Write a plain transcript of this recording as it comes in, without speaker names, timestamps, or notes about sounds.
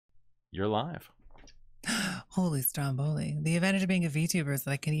You're live. Holy stromboli. The advantage of being a VTuber is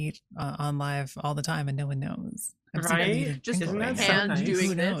that I can eat on live all the time and no one knows. I'm Right? secretly eating Just crinkle isn't right that now. so And nice? doing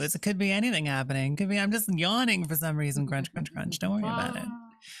Who knows? this. It could be anything happening. Could be I'm just yawning for some reason. Crunch, crunch, crunch. Don't worry about it.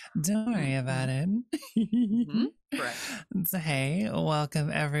 Don't worry about it. Correct. So hey,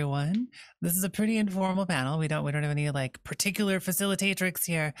 welcome everyone. This is a pretty informal panel. We don't have any like particular facilitatrix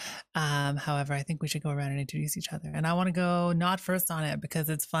here. However, I think we should go around and introduce each other. And I want to go not first on it because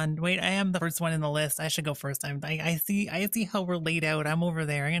it's fun. Wait, I am the first one in the list. I should go first. I see how we're laid out. I'm over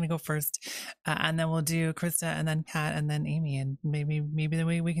there. I'm gonna go first, and then we'll do Krista, and then Kat, and then Amy, and maybe the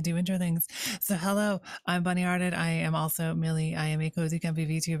way we can do intro things. So hello, I'm Bunny Hearted. I am also Millie. I am a cozy comfy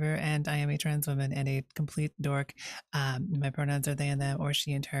VTuber, and I am a trans woman and a complete dork. My pronouns are they and them, or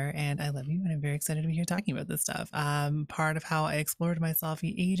she and her, and I love you, and I'm very excited to be here talking about this stuff. Part of how I explored myself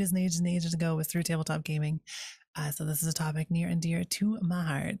ages and ages and ages ago was through tabletop gaming. So this is a topic near and dear to my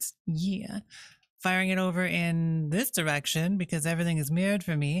heart. Yeah. Firing it over in this direction because everything is mirrored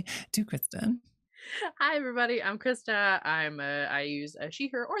for me to Krista. Hi everybody, I'm Krista. I use she,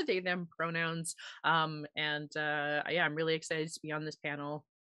 her, or they, them pronouns. Yeah, I'm really excited to be on this panel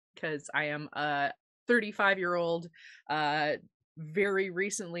because I am a 35-year-old, very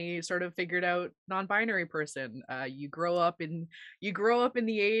recently sort of figured out non-binary person. You grow up in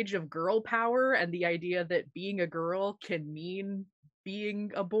the age of girl power and the idea that being a girl can mean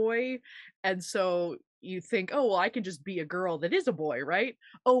being a boy, and so you think, oh well, I can just be a girl that is a boy, right?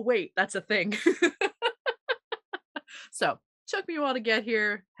 Oh wait, that's a thing. So took me a while to get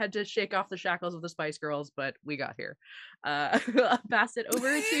here, had to shake off the shackles of the Spice Girls, but we got here. I'll pass it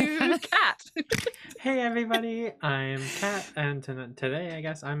over to Kat. Hey everybody, I'm Kat, and today I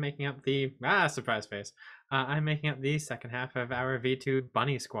guess I'm making up the surprise face. I'm making up the second half of our V2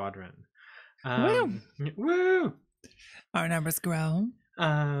 Bunny Squadron. Woo! Our numbers grow.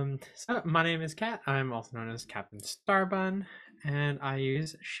 So my name is Kat. I'm also known as Captain Starbun, and I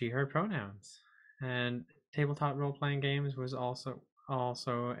use she/her pronouns. And tabletop role-playing games was also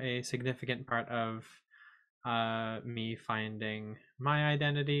a significant part of me finding my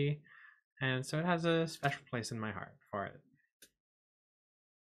identity, and so it has a special place in my heart for it.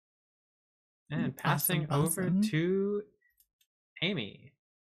 And passing over to Amy.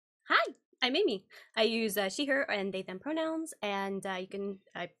 Hi, I'm Amy. I use she, her, and they, them pronouns, and I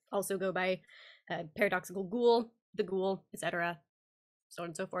also go by paradoxical ghoul, the ghoul, etc., so on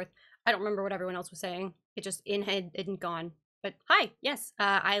and so forth. I don't remember what everyone else was saying. It just in head and gone. But hi, yes,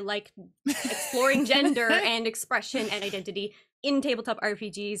 I like exploring gender and expression and identity in tabletop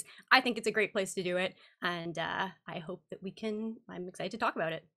RPGs. I think it's a great place to do it, and I hope that I'm excited to talk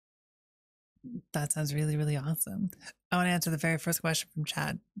about it. That sounds really, really awesome. I want to answer the very first question from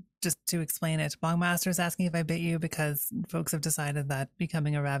chat. Just to explain it, Bongmaster is asking if I bit you because folks have decided that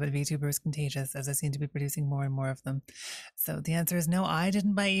becoming a rabid VTuber is contagious, as I seem to be producing more and more of them. So the answer is no, I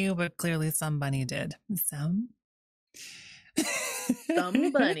didn't bite you, but clearly some bunny did. Some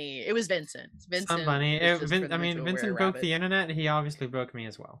bunny. It was Vincent. Some bunny. Vincent broke the internet. He obviously broke me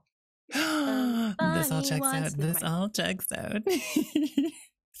as well. This all checks out. This all checks out.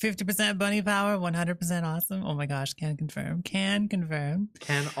 50% bunny power, 100% awesome. Oh my gosh, can confirm. Can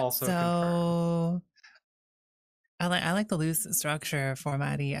also confirm. I like the loose structure,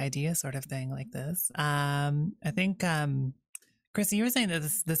 formatty idea sort of thing like this. I think, Chris, you were saying that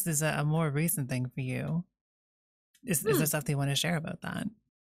this is a more recent thing for you. Is there stuff that you want to share about that?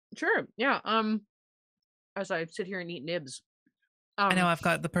 Sure. Yeah. As I sit here and eat nibs. I know I've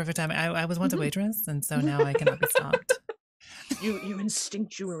got the perfect time. I was once a waitress, and so now I cannot be stopped. You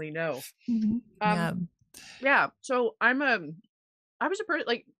instinctually know. Yeah. So I was a person,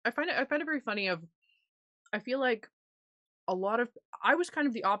 like, I find it very funny. I feel like I was kind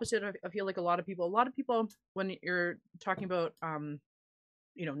of the opposite. I feel like a lot of people when you're talking about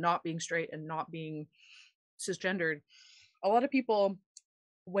not being straight and not being cisgendered, a lot of people,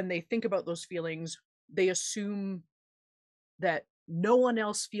 when they think about those feelings, they assume that no one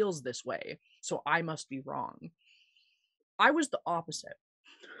else feels this way, so I must be wrong. I was the opposite.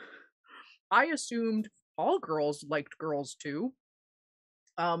 I assumed all girls liked girls too.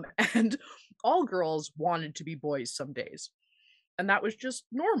 And all girls wanted to be boys some days. And that was just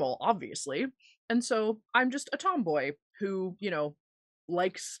normal, obviously. And so I'm just a tomboy who,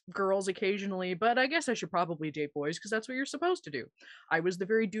 likes girls occasionally, but I guess I should probably date boys because that's what you're supposed to do. I was the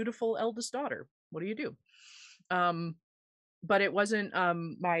very dutiful eldest daughter. What do you do? But it wasn't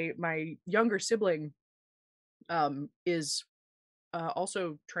my younger sibling is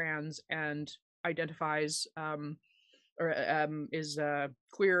also trans and identifies is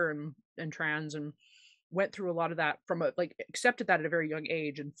queer and trans, and went through a lot of that from accepted that at a very young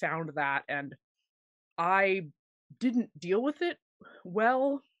age and found that, and I didn't deal with it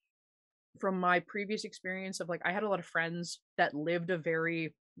well from my previous experience of I had a lot of friends that lived a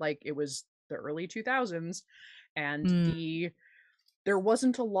very it was the early 2000s, and Mm. there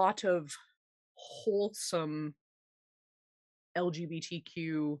wasn't a lot of wholesome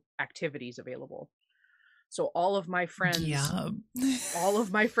LGBTQ activities available. So all of my friends Yeah.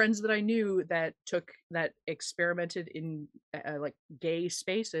 that I knew that experimented in gay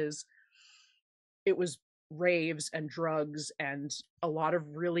spaces, it was raves and drugs and a lot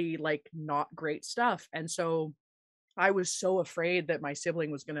of really not great stuff. And so I was so afraid that my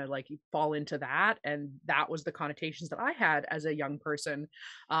sibling was going to fall into that, and that was the connotations that I had as a young person.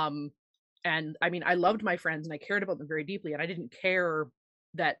 And I mean, I loved my friends and I cared about them very deeply, and I didn't care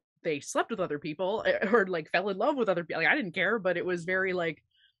that they slept with other people or fell in love with other people. I didn't care, but it was very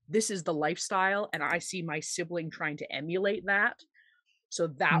this is the lifestyle, and I see my sibling trying to emulate that. So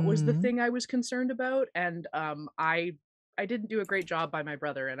that was the Mm. thing I was concerned about, and I didn't do a great job by my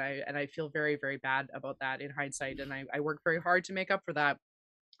brother, and I feel very, very bad about that in hindsight, and I worked very hard to make up for that.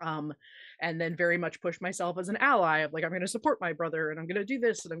 And then very much pushed myself as an ally of I'm going to support my brother and I'm going to do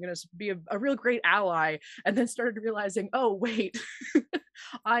this and I'm going to be a real great ally, and then started realizing, oh wait,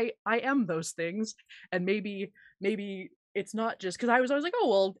 I am those things, and maybe it's not just because I was always oh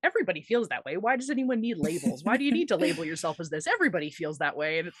well, everybody feels that way, why does anyone need labels, why do you need to label yourself as this, everybody feels that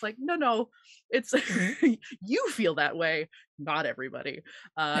way. And it's no, it's you feel that way, not everybody.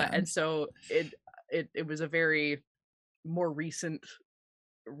 Yeah. And so it was a very more recent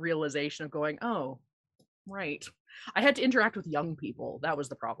realization of going, oh right, I had to interact with young people. That was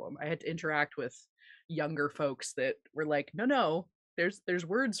the problem. I had to interact with younger folks that were no, there's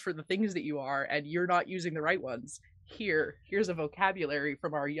words for the things that you are, and you're not using the right ones. Here's a vocabulary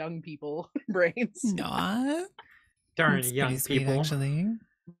from our young people brains. Aw. Darn It's young pretty sweet, people. actually.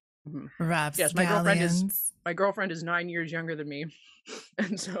 Mhm. Raps, Yes, my girlfriend is 9 years younger than me,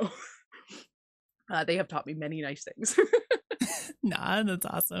 and so they have taught me many nice things. Nah, that's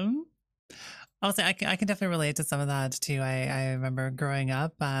awesome. Also, I can definitely relate to some of that too. I remember growing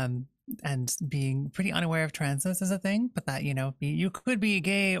up and being pretty unaware of transness as a thing, but that, you could be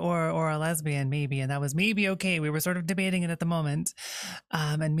gay or a lesbian maybe, and that was maybe okay. We were sort of debating it at the moment.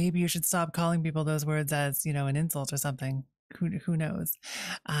 And maybe you should stop calling people those words as, an insult or something. Who knows?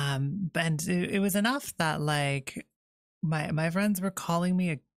 And it was enough that my friends were calling me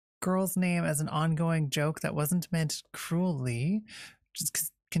a girl's name as an ongoing joke that wasn't meant cruelly,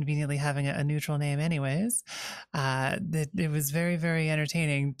 just conveniently having a neutral name anyways. It was very, very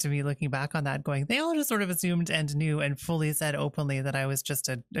entertaining to be looking back on that going, they all just sort of assumed and knew and fully said openly that I was just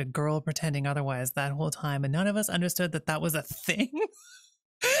a girl pretending otherwise that whole time, and none of us understood that that was a thing.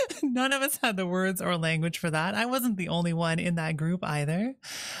 None of us had the words or language for that. I wasn't the only one in that group either.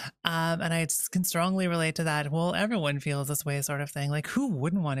 And I can strongly relate to that. Well, everyone feels this way sort of thing. Who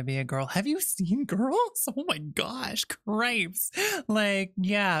wouldn't want to be a girl? Have you seen girls? Oh my gosh, cripes.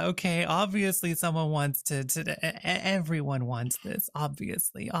 Yeah, okay. Obviously someone wants everyone wants this.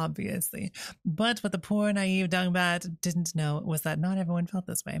 Obviously. But what the poor naive dungbat didn't know was that not everyone felt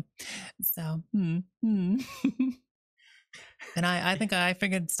this way. So, And I think I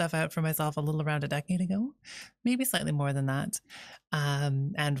figured stuff out for myself a little around a decade ago, maybe slightly more than that.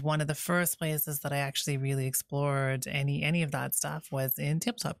 And one of the first places that I actually really explored any of that stuff was in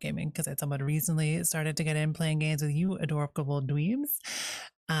tabletop gaming, because I somewhat recently started to get in playing games with you adorable dweebs.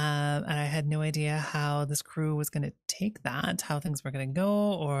 And I had no idea how this crew was going to take that, how things were going to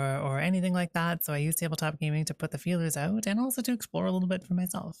go, or anything like that. So I used tabletop gaming to put the feelers out and also to explore a little bit for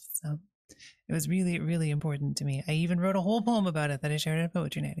myself. So it was really, really important to me. I even wrote a whole poem about it that I shared at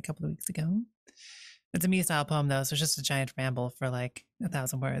Poetry Night a couple of weeks ago. It's a me style poem though, so it's just a giant ramble for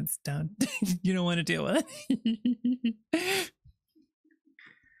 1,000 words. You don't want to deal with it.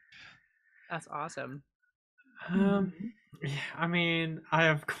 That's awesome. I mean, I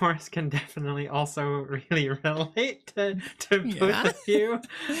of course can definitely also really relate to both of you.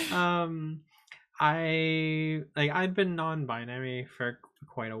 I'd been non-binary for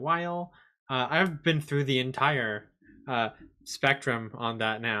quite a while. I've been through the entire spectrum on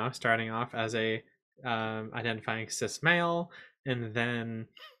that now, starting off as a identifying cis male, and then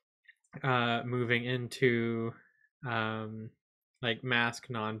moving into mask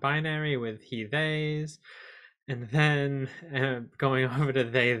non-binary with he theys, and then going over to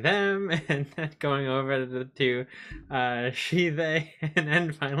they them, and then going over to she they, and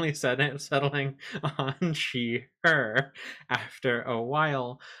then finally settling on she her after a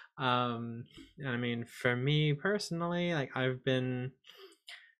while. I mean, for me personally, I've been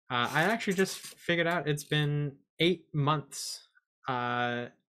I actually just figured out it's been 8 months to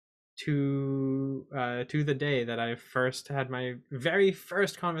the day that I first had my very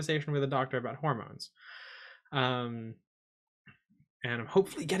first conversation with a doctor about hormones. And I'm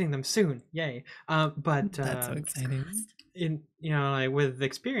hopefully getting them soon. Yay. But That's so exciting. in like with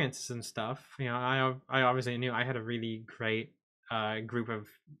experiences and stuff, I obviously knew I had a really great group of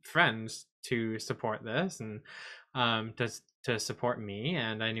friends to support this and to support me,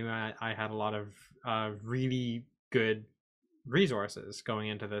 and I knew I had a lot of really good resources going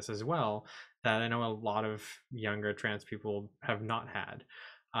into this as well that I know a lot of younger trans people have not had.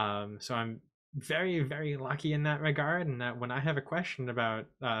 So I'm very, very lucky in that regard, and that when I have a question about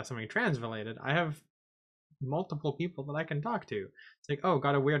something trans related, I have multiple people that I can talk to. It's like, oh,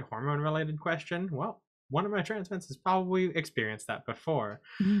 got a weird hormone related question? Well, one of my trans friends has probably experienced that before.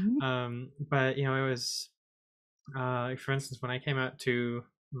 But it was for instance, when I came out to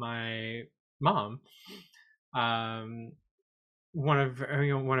my mom, one of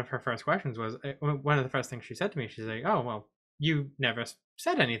her first questions was one of the first things she said to me. She's like, "Oh, well, you never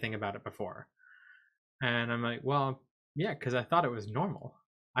said anything about it before," and I'm like, "Well, yeah, because I thought it was normal.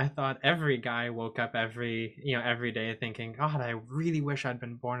 I thought every guy woke up every day thinking, God, I really wish I'd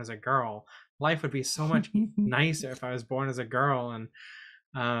been born as a girl. Life would be so much nicer if I was born as a girl." And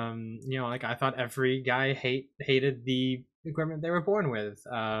like I thought every guy hated the equipment they were born with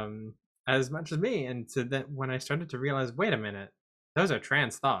as much as me. And so that when I started to realize, wait a minute, those are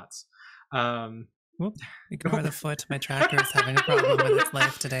trans thoughts. Whoop, ignore the foot. My tractor is having a problem with its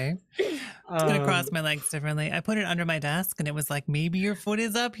life today. It's gonna cross my legs differently. I put it under my desk and it was like, maybe your foot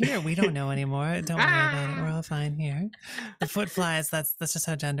is up here. We don't know anymore. Don't worry about it. We're all fine here. The foot flies. That's just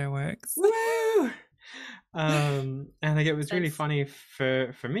how gender works. Woo! And like it was really funny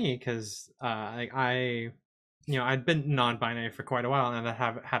for me because like I'd been non-binary for quite a while, and I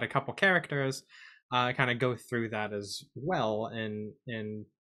have had a couple characters kind of go through that as well in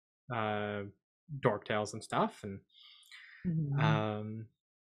Dork Tales and stuff, and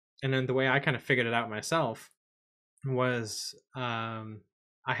and then the way I kind of figured it out myself was I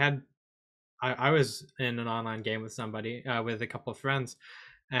was in an online game with somebody with a couple of friends,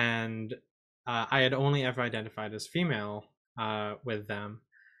 and I had only ever identified as female with them,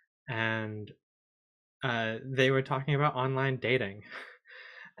 and they were talking about online dating.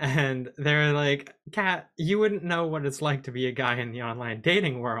 And they're like, Kat, you wouldn't know what it's like to be a guy in the online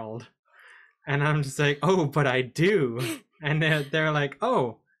dating world. And I'm just like, oh, but I do. And they're like,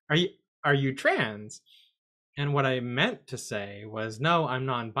 oh, are you trans? And what I meant to say was, no, I'm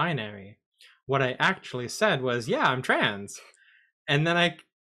non-binary. What I actually said was, yeah, I'm trans. And then I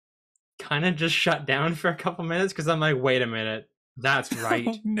kind of just shut down for a couple minutes because I'm like, wait a minute, that's right.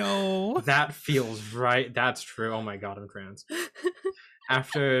 Oh, no, that feels right. That's true. Oh my God, I'm trans.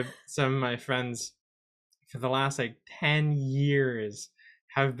 After some of my friends for the last like 10 years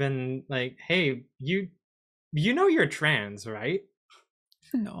have been like, hey, you know you're trans, right?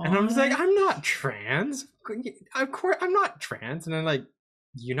 No. And I'm just like, I'm not trans. Of course I'm not trans. And I'm like,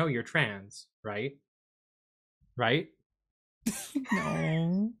 you know you're trans, right? Right?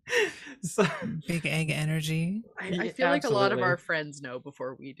 No. So big egg energy. I feel like a lot of our friends know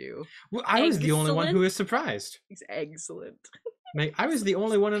before we do. Well, I was the only one who was surprised. It's excellent. Like I was the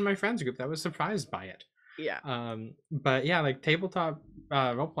only one in my friends group that was surprised by it. Yeah. But yeah, like tabletop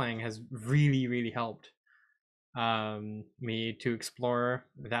role playing has really, really helped me to explore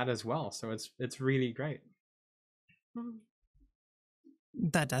that as well. So it's really great.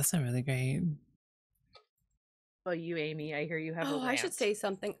 That does sound really great. Well, you, Amy, I hear you have a rant. I should say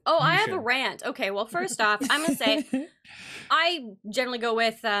something. I have a rant. Okay, well, first off, I'm gonna say I generally go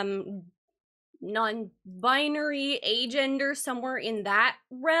with non-binary, agender, somewhere in that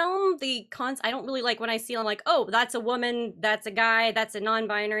realm. I don't really like when I see, I'm like, oh, that's a woman, that's a guy, that's a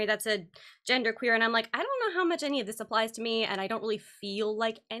non-binary, that's a genderqueer, and I'm like, I don't know how much any of this applies to me, and I don't really feel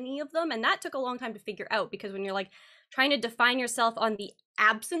like any of them. And that took a long time to figure out, because when you're like trying to define yourself on the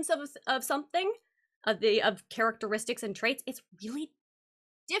absence of something, of characteristics and traits, it's really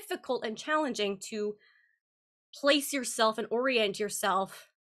difficult and challenging to place yourself and orient yourself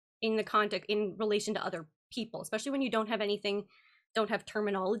in the context in relation to other people, especially when you don't have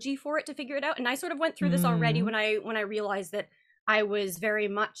terminology for it to figure it out. And I sort of went through this already when I realized that I was very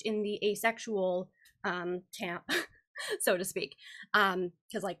much in the asexual camp, so to speak,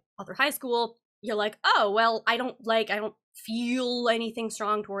 because like all through high school, you're like, oh well, I don't feel anything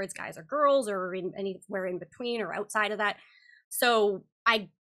strong towards guys or girls or in anywhere in between or outside of that, so I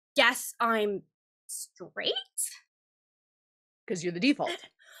guess I'm straight because you're the default.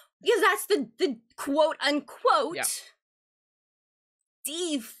 Because that's the quote unquote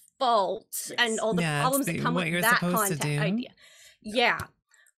fault and all the Yeah, problems it's that come what with you're that supposed to content do. idea. Yeah.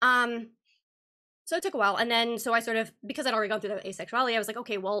 So it took a while, and then so I sort of, because I'd already gone through the asexuality, I was like,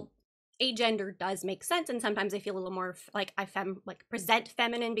 okay, well, agender does make sense, and sometimes I feel a little more like I present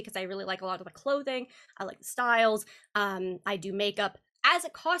feminine because I really like a lot of the clothing. I like the styles. I do makeup as a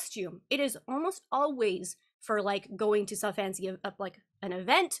costume. It is almost always for like going to some fancy up like an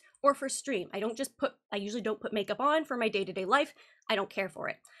event or for stream. I usually don't put makeup on for my day-to-day life. I don't care for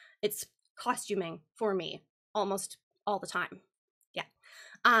it. It's costuming for me almost all the time. Yeah.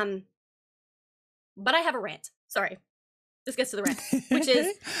 But I have a rant. Sorry. This gets to the rant, which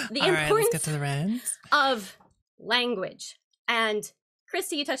is the All right, let's importance get to the rant. of language. And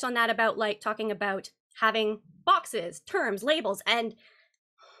Christy, you touched on that about like talking about having boxes, terms, labels, and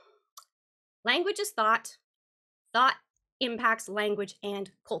language is thought. Thought impacts language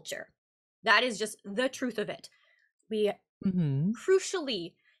and culture. That is just the truth of it. We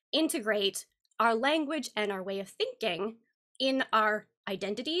crucially integrate our language and our way of thinking in our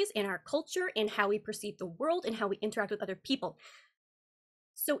identities, in our culture, in how we perceive the world, and how we interact with other people.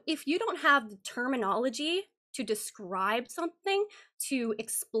 So if you don't have the terminology to describe something, to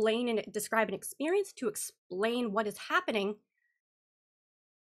explain and describe an experience, to explain what is happening,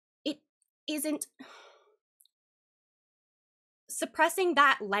 it isn't suppressing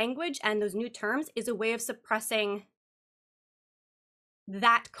that language, and those new terms is a way of suppressing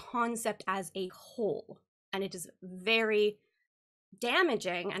that concept as a whole. And it is very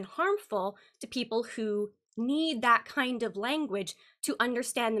damaging and harmful to people who need that kind of language to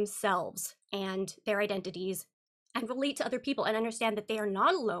understand themselves and their identities and relate to other people and understand that they are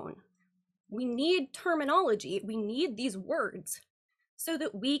not alone. We need terminology. We need these words so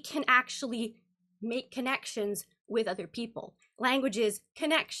that we can actually make connections with other people. Language is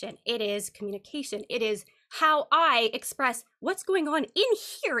connection. It is communication. It is how I express what's going on in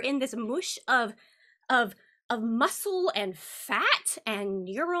here in this mush of muscle and fat and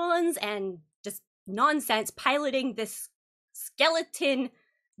neurons and just nonsense piloting this skeleton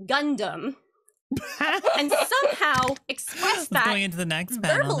Gundam and somehow express that going into the next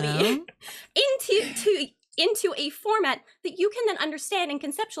panel verbally now. into a format that you can then understand and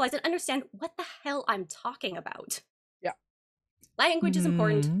conceptualize and understand what the hell I'm talking about. Yeah. Language is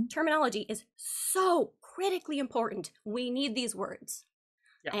important. Terminology is so critically important. We need these words.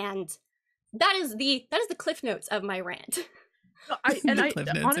 Yeah. And that is the cliff notes of my rant. Honestly,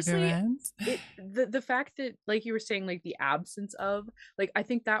 the fact that, like you were saying, like the absence of, like, I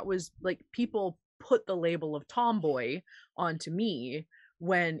think that was like people put the label of tomboy onto me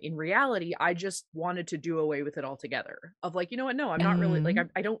when in reality I just wanted to do away with it altogether. Of like, you know what, no, I'm not really like,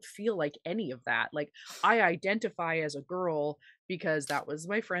 I don't feel like any of that. Like, I identify as a girl because that was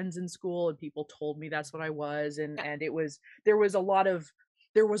my friends in school and people told me that's what I was, and it was, there was a lot of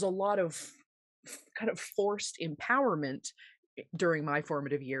kind of forced empowerment during my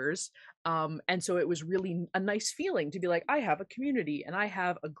formative years, and so it was really a nice feeling to be like, I have a community and I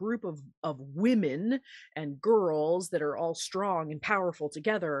have a group of women and girls that are all strong and powerful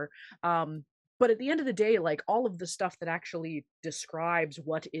together. But at the end of the day, like, all of the stuff that actually describes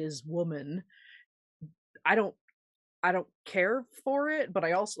what is woman, I don't care for it. But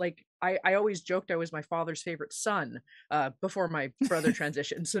I also, like, I always joked I was my father's favorite son before my brother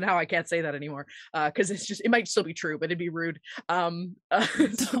transitioned. So now I can't say that anymore because it's just, it might still be true, but it'd be rude. But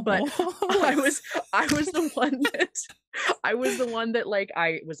I was the one that like,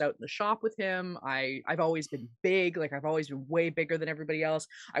 I was out in the shop with him. I've always been big. Like, I've always been way bigger than everybody else.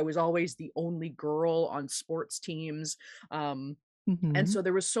 I was always the only girl on sports teams. And so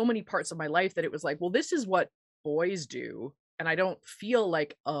there was so many parts of my life that it was like, well, this is what boys do, and I don't feel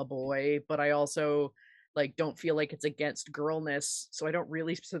like a boy, but I also like don't feel like it's against girlness, so I don't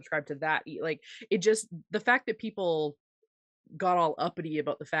really subscribe to that. Like, it just, the fact that people got all uppity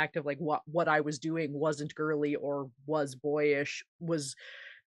about the fact of like what I was doing wasn't girly or was boyish was,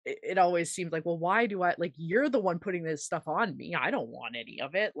 it always seemed like, well, why do I, like, you're the one putting this stuff on me, I don't want any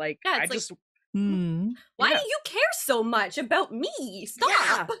of it. Like, Yeah, I it's like, just why do you care so much about me?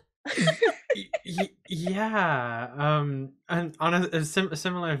 Stop. And on a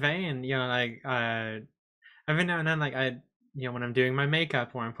similar vein, you know, like every now and then, like, I, you know, when I'm doing my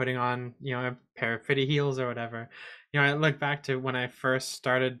makeup or I'm putting on, you know, a pair of pretty heels or whatever, you know, I look back to when I first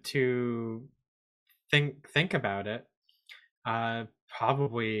started to think about it,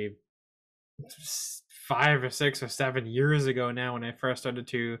 probably 5 or 6 or 7 years ago now, when I first started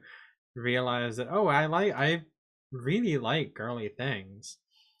to realize that, oh, I really like girly things.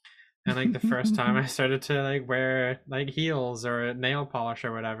 And like the first time I started to like wear like heels or nail polish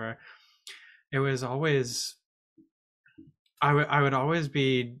or whatever, it was always, I would always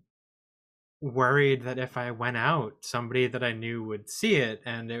be worried that if I went out, somebody that I knew would see it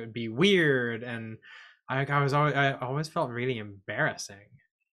and it would be weird, and I always felt really embarrassing.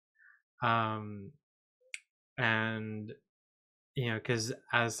 And because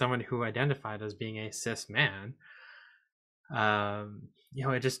as someone who identified as being a cis man,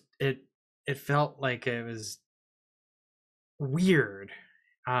 it felt like it was weird,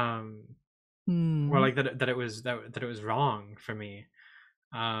 or like that it was wrong for me.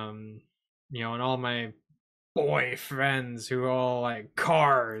 And all my boy friends who are all like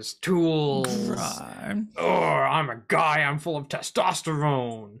cars, tools. Oh, I'm a guy. I'm full of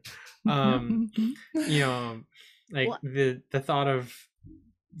testosterone. Like the thought of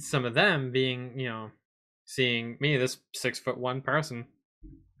some of them being, seeing me, this 6'1" person,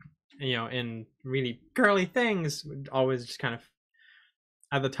 in really girly things, always just kind of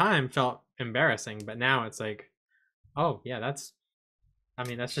at the time felt embarrassing. But now it's like, oh yeah, that's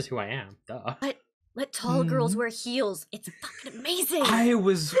just who I am. Duh. Let tall girls wear heels. It's fucking amazing. I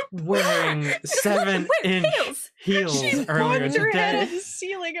was wearing 7-inch heels earlier She's her head today. at the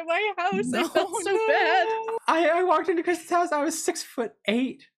ceiling at my house. No, I felt so bad. I walked into Kristen's house. I was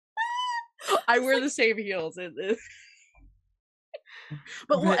 6'8". I wear the same heels.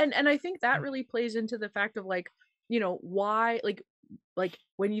 But well, and I think that really plays into the fact of like, why like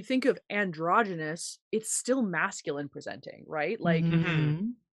when you think of androgynous, it's still masculine presenting, right? Like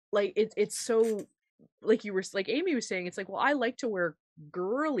like it's so, like Amy was saying, it's like, well, I like to wear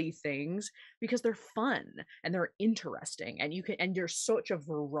girly things because they're fun and they're interesting, and there's such a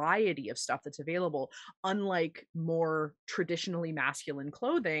variety of stuff that's available, unlike more traditionally masculine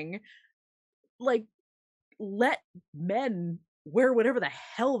clothing. Like, let men wear whatever the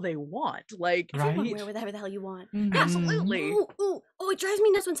hell they want. Like, everyone wear whatever the hell you want. Absolutely. Oh, it drives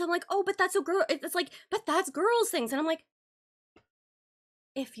me nuts when someone's like, oh, but that's so girl. It's like, but that's girls' things, and I'm like,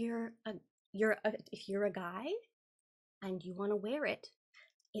 if you're a guy and you want to wear it,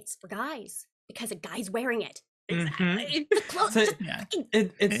 it's for guys because a guy's wearing it. Exactly.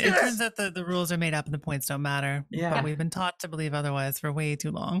 It turns out the rules are made up and the points don't matter. Yeah. But we've been taught to believe otherwise for way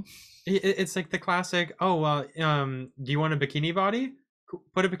too long. It's like the classic, do you want a bikini body?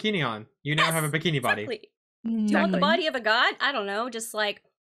 Put a bikini on. You now have a bikini body. Exactly. Do you want the body of a god? I don't know, just like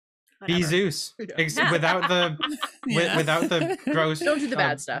whatever. Be Zeus. Without the gross. Don't do the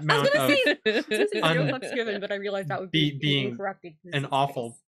bad stuff. I was gonna say no fucks given, but I realized that would be being incorrect. An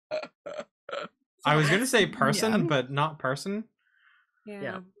awful. I was gonna say person, but not person.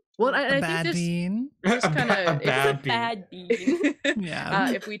 Yeah. Well, I bad think bean. this kind of a bad bean.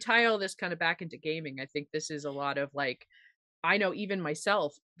 Yeah. If we tie all this kind of back into gaming, I think this is a lot of like, I know even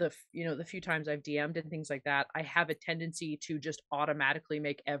myself, the few times I've DM'd and things like that, I have a tendency to just automatically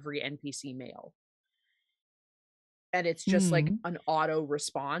make every NPC male. And it's just like an auto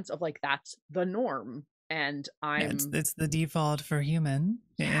response of like, that's the norm. And it's the default for human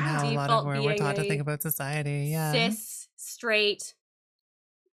in how a lot of where we're taught to think about society. Yeah. Cis, straight,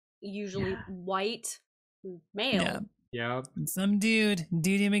 usually white, male. Yeah. Some dude.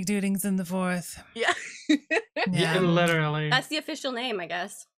 Duty McDudings in the fourth. Yeah. Yeah, literally. That's the official name, I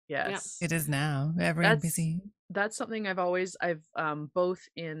guess. Yes. It is now. Every NPC. That's something I've both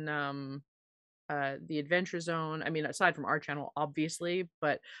in the Adventure Zone, I mean, aside from our channel, obviously,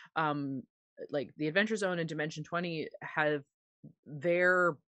 but like the Adventure Zone and Dimension 20 have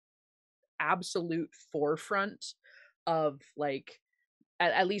their absolute forefront of like,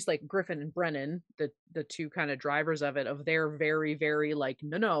 at least like Griffin and Brennan, the two kind of drivers of it, of their very, very like,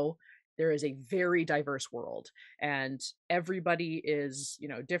 no, there is a very diverse world and everybody is,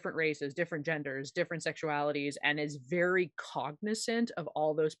 different races, different genders, different sexualities, and is very cognizant of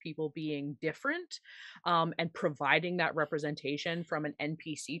all those people being different, and providing that representation from an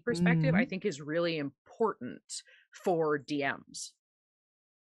NPC perspective, I think is really important for DMs.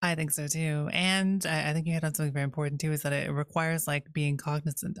 I think so too. And I think you hit on something very important too, is that it requires like being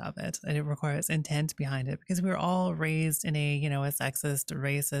cognizant of it, and it requires intent behind it, because we're all raised in a, a sexist,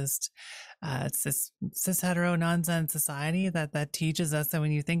 racist, cis hetero nonsense society that teaches us that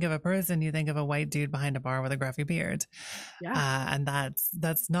when you think of a person, you think of a white dude behind a bar with a gruffy beard. Yeah. And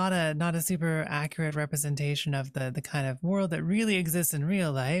that's not a super accurate representation of the kind of world that really exists in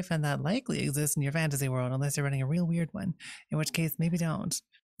real life, and that likely exists in your fantasy world, unless you're running a real weird one, in which case maybe don't.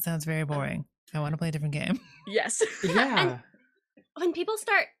 Sounds very boring. I want to play a different game. Yes. Yeah. And when people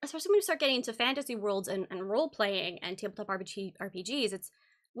start, especially when you start getting into fantasy worlds and role playing and tabletop RPGs, it's,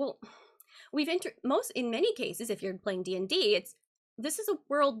 well, in many cases, if you're playing D&D, this is a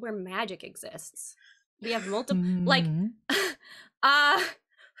world where magic exists. We have multiple, like,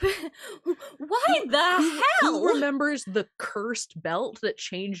 Why the hell? Who remembers the cursed belt that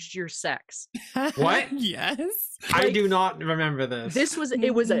changed your sex? What? Yes. I Like, do not remember this. This was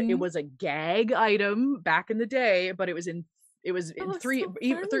it was a gag item back in the day, but it was in Oh, it's three so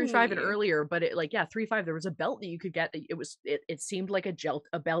 35 and funny. earlier, but it like 3.5 there was a belt that you could get that it seemed like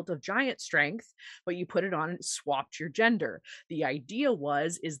a belt of giant strength, but you put it on and it swapped your gender. The idea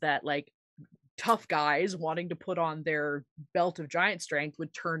is that like tough guys wanting to put on their belt of giant strength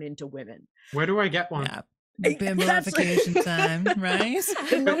would turn into women. Where do I get one? Yeah. Bimbleification time, right?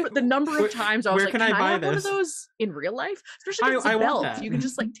 The number of times I was where like, can I buy have one of this? those in real life? Especially if it's a I want belt. that. You can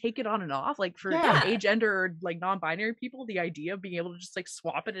just like take it on and off. Like for Yeah. agender or like non-binary people, the idea of being able to just like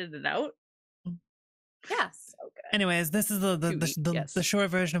swap it in and out. Yes. So good. Anyways, this is the short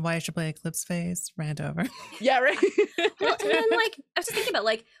version of why you should play Eclipse Phase. Rant over. Yeah, right. Well, and then like I was just thinking about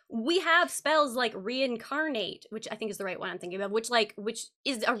like we have spells like reincarnate, which I think is the right one I'm thinking of, which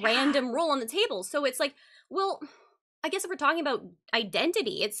is a random roll on the table. So it's like, well, I guess if we're talking about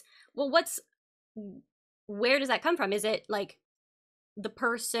identity, it's well, where does that come from? Is it like the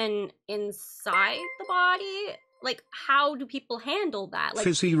person inside the body? Like, how do people handle that? Like,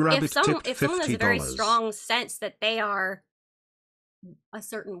 Fizzy Rabbit if someone tipped has a very $50. strong sense that they are a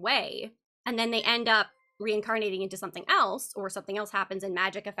certain way, and then they end up reincarnating into something else, or something else happens and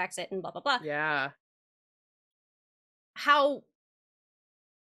magic affects it, and blah blah blah. Yeah. How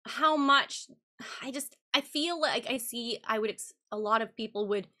much? I feel like a lot of people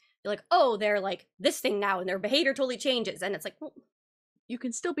would be like, oh, they're like this thing now, and their behavior totally changes, and it's like, well, You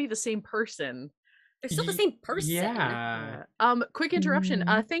can still be the same person. they're still the same person. Yeah. Quick interruption.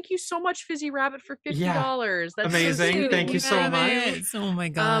 Mhm. Thank you so much, Fizzy Rabbit, for $50. Yeah. That's Amazing. So sweet. Thank you so Love much. it. Oh my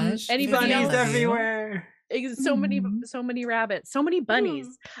gosh. anybody Vivian, I Bunnies love you. everywhere. So many, Mhm. so many rabbits, so many bunnies.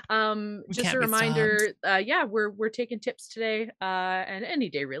 Just Can't a be reminder, yeah, we're taking tips today, and any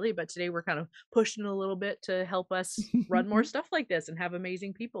day really, but today we're kind of pushing a little bit to help us run more stuff like this and have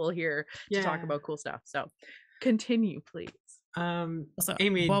amazing people here to talk Yeah. about cool stuff. So, continue, please. Also,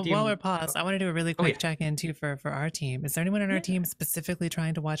 Amy, while do you- we're paused, I want to do a really quick yeah. check-in too for our team. Is there anyone on our team specifically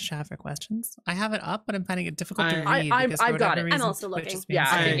trying to watch chat for questions? I have it up, but I'm finding it difficult to I- read. I've because for got whatever it. reason, I'm also Twitch looking. is being Yeah,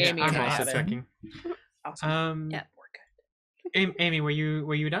 I so think Amy I'm might also have it. checking. Awesome. Yeah. We're good. Amy, were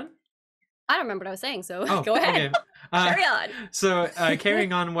you done? I don't remember what I was saying, so Oh, go ahead. okay. Carry on. So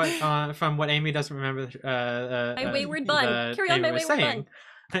carrying on from what Amy doesn't remember. My wayward bun. that Carry on, Amy my was wayward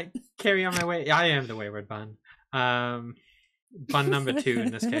saying. Carry on my way. I am the wayward bun. Bun number 2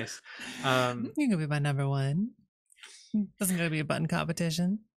 in this case. You can be my number one. Doesn't gotta be a button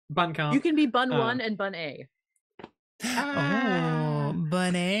competition. Bun count. You can be Bun 1 and Bun A. Oh,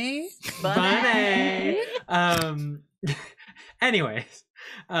 bunny. Bun Bunny. Anyways,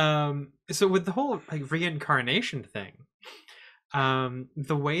 so with the whole like reincarnation thing,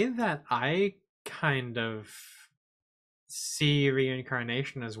 the way that I kind of see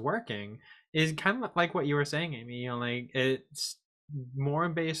reincarnation as working is kind of like what you were saying, Amy. You know, like it's more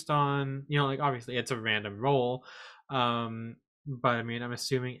based on, you know, like obviously it's a random roll, but I mean, I'm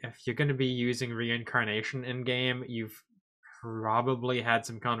assuming if you're going to be using reincarnation in game, you've probably had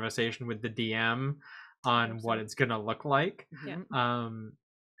some conversation with the DM on what it's going to look like. Yeah. And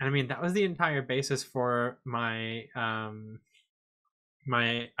I mean, that was the entire basis for my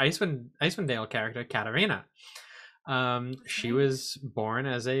my Icewind Dale character, Katarina. She was born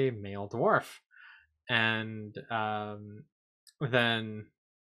as a male dwarf, and then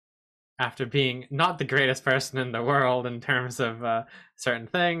after being not the greatest person in the world in terms of certain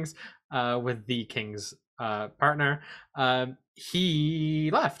things, with the king's partner,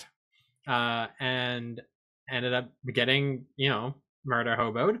 he left and ended up getting, you know, murder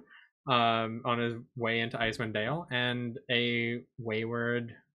hoboed on his way into Icewind Dale, and a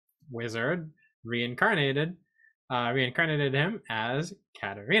wayward wizard reincarnated him as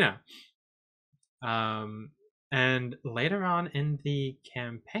Katarina. And later on in the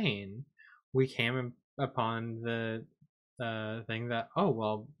campaign, we came upon the thing that, oh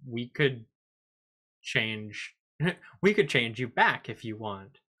well, we could change you back if you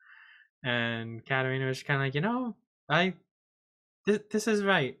want. And Katarina was kind of like, you know, this is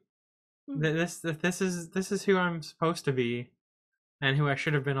right. This is who I'm supposed to be, and who I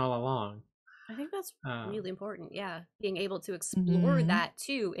should have been all along. I think that's really important. Yeah, being able to explore that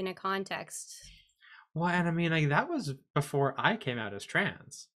too in a context. Well, and I mean, like that was before I came out as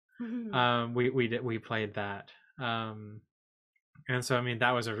trans. We played that, and so I mean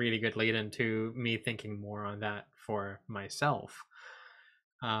that was a really good lead into me thinking more on that for myself.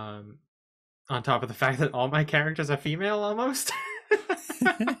 On top of the fact that all my characters are female almost.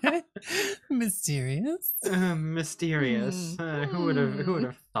 Mysterious. Mysterious. Who would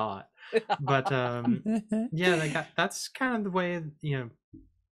have thought? But yeah, that's kind of the way, you know.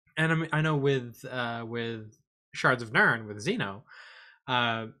 And I know with Shards of Narn, with Xeno,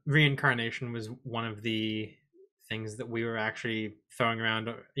 reincarnation was one of the things that we were actually throwing around,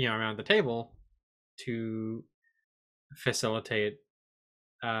 you know, around the table to facilitate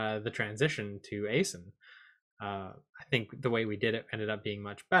the transition to ASIN. I think the way we did it ended up being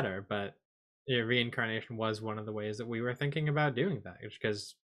much better, but reincarnation was one of the ways that we were thinking about doing that,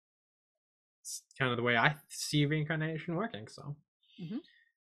 because it's kind of the way I see reincarnation working. So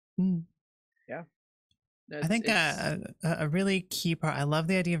Yeah. I think a really key part, I love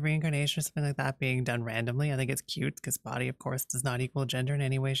the idea of reincarnation or something like that being done randomly. I think it's cute because body, of course, does not equal gender in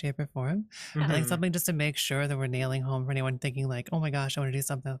any way, shape, or form. I think something just to make sure that we're nailing home for anyone thinking like, oh my gosh, I want to do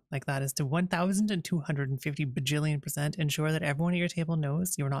something like that, is to 1,250 bajillion% ensure that everyone at your table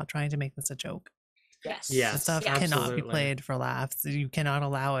knows you're not trying to make this a joke. Yes. The stuff cannot be played for laughs. You cannot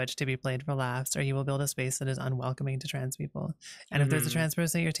allow it to be played for laughs, or you will build a space that is unwelcoming to trans people. And if there's a trans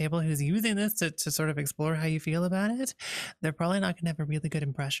person at your table who's using this to sort of explore how you feel about it, they're probably not going to have a really good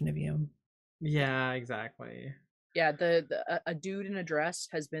impression of you. Yeah, exactly. Yeah, a dude in a dress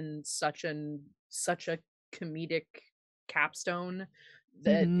has been such a comedic capstone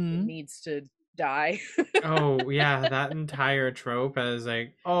that it needs to die. Oh yeah, that entire trope as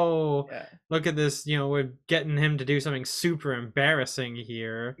like, oh, look at this, you know, we're getting him to do something super embarrassing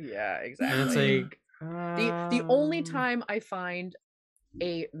here. Yeah, exactly. And it's like the only time I find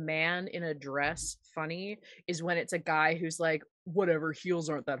a man in a dress funny is when it's a guy who's like, whatever, heels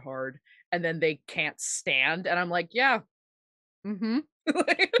aren't that hard, and then they can't stand, and I'm like, yeah,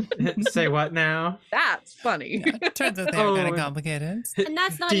 say what now? That's funny. Yeah, turns out they're kind of complicated. And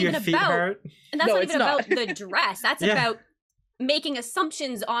that's not even about the dress. That's about making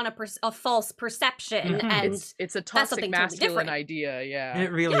assumptions on a false perception, and it's a toxic masculine idea. Yeah,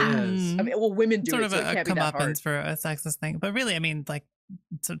 it really is. I mean, well, women do sort it, of so it can't be that hard. for a sexist thing, but really, I mean, like,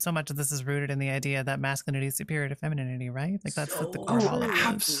 so much of this is rooted in the idea that masculinity is superior to femininity, right? Like that's the core of all of this.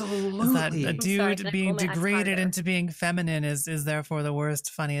 Absolutely. Is that a dude being degraded into being feminine is therefore the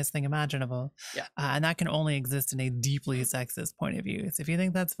worst, funniest thing imaginable. Yeah. And that can only exist in a deeply sexist point of view. So if you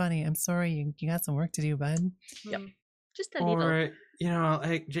think that's funny, I'm sorry, you got some work to do, bud. Yep. Just a or little. You know,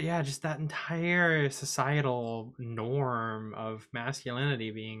 like, yeah, just that entire societal norm of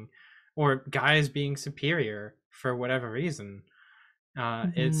masculinity being, or guys being superior for whatever reason.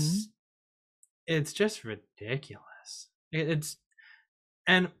 It's just ridiculous.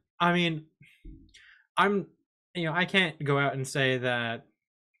 And I mean, I can't go out and say that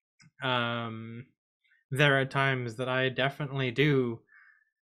there are times that I definitely do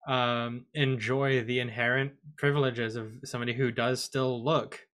enjoy the inherent privileges of somebody who does still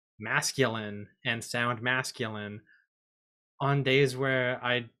look masculine and sound masculine on days where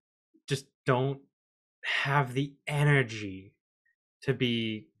I just don't have the energy to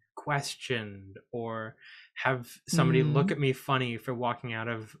be questioned or have somebody look at me funny for walking out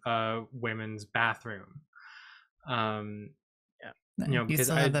of a women's bathroom. You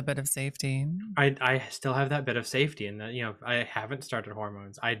still have that bit of safety. I still have that bit of safety, and that, you know, I haven't started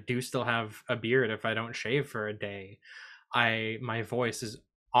hormones. I do still have a beard if I don't shave for a day. My voice is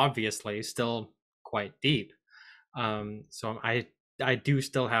obviously still quite deep. So I do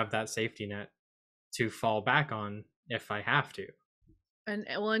still have that safety net to fall back on if I have to.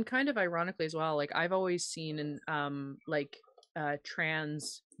 And kind of ironically as well, like I've always seen in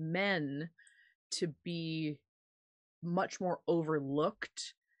trans men to be much more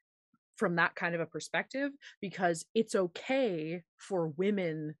overlooked from that kind of a perspective, because it's okay for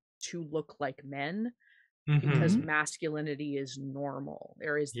women to look like men because masculinity is normal.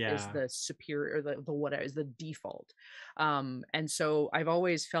 There is the superior, the what is the default. And so I've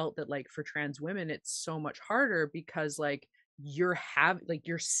always felt that like for trans women it's so much harder because like you're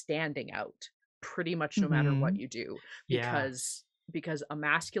standing out pretty much no matter what you do, because a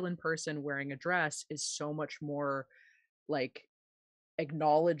masculine person wearing a dress is so much more like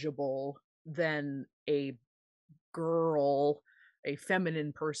acknowledgeable than a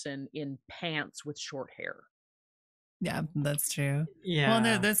feminine person in pants with short hair. Yeah, that's true. Yeah.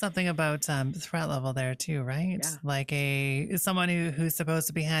 Well, there's something about threat level there too, right? Yeah. Like someone who's supposed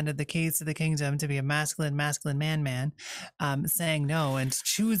to be handed the keys to the kingdom to be a masculine man, saying no and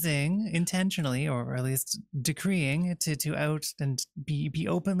choosing intentionally, or at least decreeing to out and be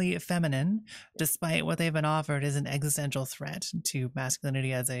openly feminine, despite what they've been offered, is an existential threat to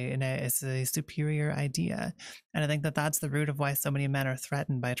masculinity as a superior idea. And I think that that's the root of why so many men are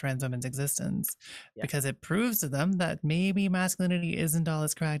threatened by trans women's existence, because it proves to them that that maybe masculinity isn't all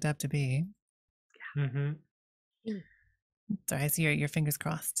it's cracked up to be. Mm-hmm. Sorry, I see your fingers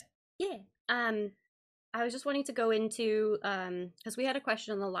crossed. Yeah. I was just wanting to go into because we had a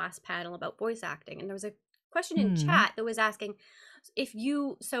question on the last panel about voice acting, and there was a question in chat that was asking if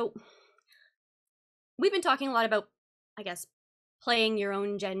you. So we've been talking a lot about, I guess, playing your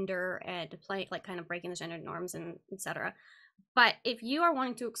own gender and play like kind of breaking the gender norms and etc. But if you are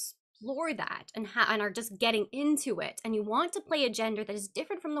wanting to explore that and are just getting into it, and you want to play a gender that is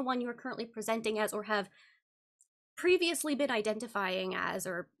different from the one you are currently presenting as, or have previously been identifying as,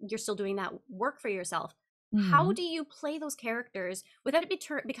 or you're still doing that work for yourself, how do you play those characters without it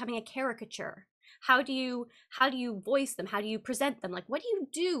becoming a caricature? How do you voice them? How do you present them? Like, what do you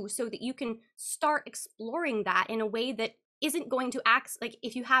do so that you can start exploring that in a way that isn't going to act like,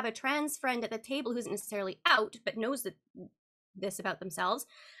 if you have a trans friend at the table who isn't necessarily out but knows this about themselves,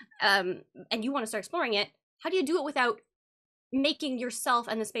 and you want to start exploring it, how do you do it without making yourself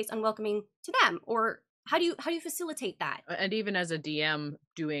and the space unwelcoming to them? Or how do you facilitate that? And even as a DM,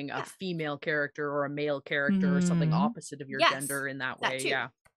 doing a female character or a male character or something opposite of your gender in that way. Yeah.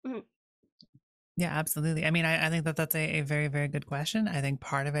 Yeah, absolutely. I mean, I think that's a very, very good question. I think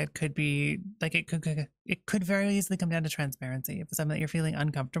part of it could be like it could very easily come down to transparency. If it's something that you're feeling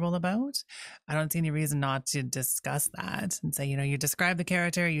uncomfortable about, I don't see any reason not to discuss that and say, you describe the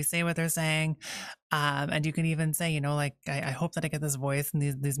character, you say what they're saying, and you can even say, like, I hope that I get this voice and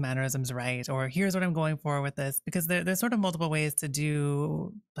these mannerisms right, or here's what I'm going for with this, because there's sort of multiple ways to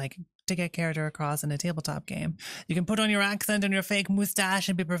do, like, to get character across in a tabletop game. You can put on your accent and your fake mustache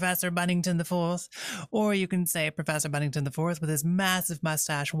and be Professor Bunnington the Fourth, or you can say Professor Bunnington the Fourth with his massive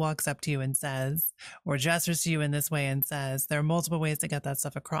mustache walks up to you and says, or gestures to you in this way and says. There are multiple ways to get that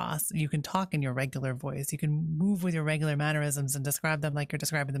stuff across. You can talk in your regular voice. You can move with your regular mannerisms and describe them like you're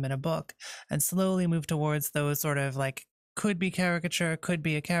describing them in a book, and slowly move towards those sort of like could be caricature, could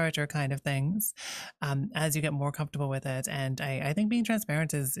be a character kind of things, as you get more comfortable with it. And I think being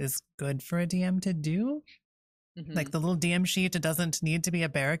transparent is good for a DM to do. Like the little DM sheet, it doesn't need to be a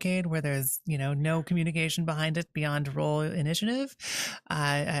barricade where there's, no communication behind it beyond roll initiative.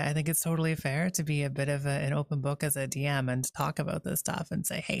 I think it's totally fair to be a bit of an open book as a DM and talk about this stuff and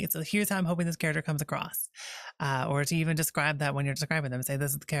say, hey, so here's how I'm hoping this character comes across. Or to even describe that when you're describing them, say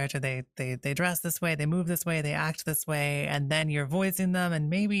this is the character, they dress this way, they move this way, they act this way, and then you're voicing them, and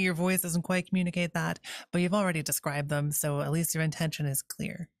maybe your voice doesn't quite communicate that, but you've already described them, so at least your intention is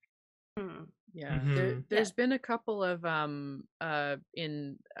clear. Yeah, there's been a couple of I'll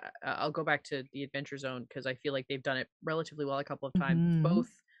go back to the Adventure Zone because I feel like they've done it relatively well a couple of times. Both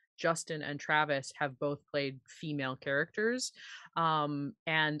Justin and Travis have both played female characters, and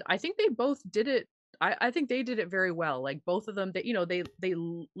I think they both did it. I think they did it very well. Like both of them, they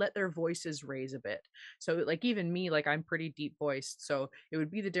let their voices raise a bit. So like even me, like I'm pretty deep voiced. So it would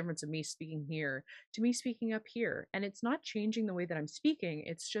be the difference of me speaking here to me speaking up here. And it's not changing the way that I'm speaking.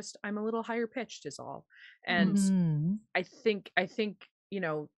 It's just I'm a little higher pitched is all. And I think,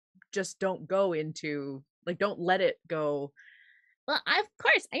 just don't go into like, don't let it go. Well, of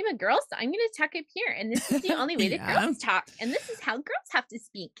course, I'm a girl, so I'm going to talk up here. And this is the only way that girls talk. And this is how girls have to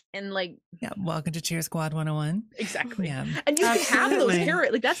speak. And like... Yeah, welcome to Cheer Squad 101. Exactly. Yeah. And you can have those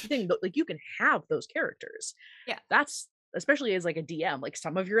characters. Like, that's the thing. Like, you can have those characters. Yeah. That's... Especially as like a DM, like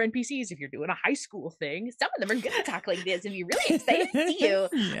some of your NPCs, if you're doing a high school thing, some of them are gonna talk like this and be really excited to see you.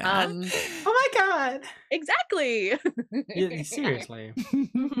 Oh my god! Exactly. Yeah, seriously,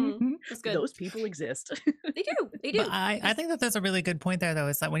 those people exist. They do. But I think that there's a really good point there, though.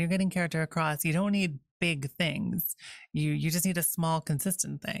 Is that when you're getting character across, you don't need big things. You just need a small,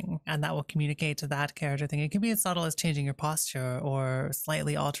 consistent thing, and that will communicate to that character thing. It can be as subtle as changing your posture, or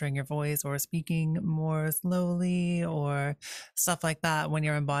slightly altering your voice, or speaking more slowly, or stuff like that. When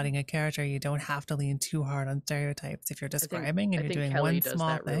you're embodying a character, you don't have to lean too hard on stereotypes. If you're describing and you're doing Kelly one does small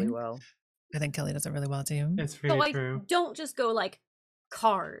that thing, really well. I think Kelly does it really well too. It's very true. Don't just go like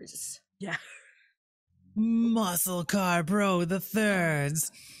cars. Yeah. Muscle car bro, the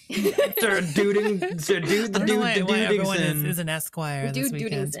thirds. Start duding. I don't know why everyone is an Esquire this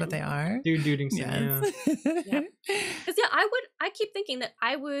weekend. That's what they are. Duding. Yes. Yeah. Because I keep thinking that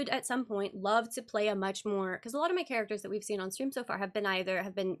I would at some point love to play a much more, because a lot of my characters that we've seen on stream so far have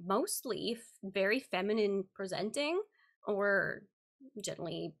been mostly very feminine presenting, or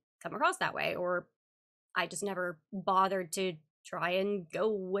generally come across that way, or I just never bothered to try and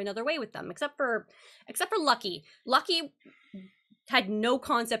go another way with them, except for Lucky. Lucky had no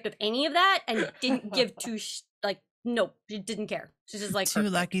concept of any of that and didn't give two no, she didn't care. She's just like too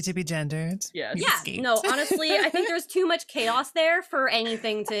lucky to be gendered. Yes. Yeah. No, honestly, I think there's too much chaos there for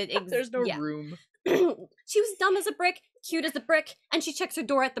anything to there's no room. she was dumb as a brick, cute as a brick, and she checks her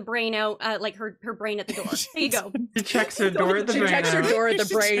door at the brain out, like her brain at the door. There you go. She checks her door at the She brain checks her out. door at the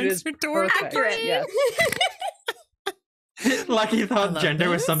She brain checks is her door at the perfect. brain. Yes. Lucky I thought love gender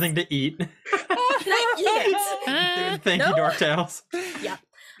was this. something to eat. Can I eat it? Thank you, No. Dork Tales. Yeah.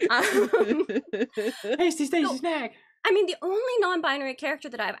 Um, Hasty Stacy No. snack. I mean, the only non-binary character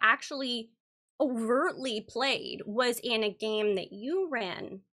that I've actually overtly played was in a game that you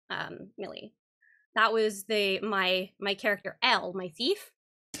ran, Millie. That was my character L, my thief,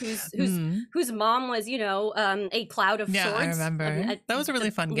 whose mom was, a cloud of Yeah, swords. I remember. That was a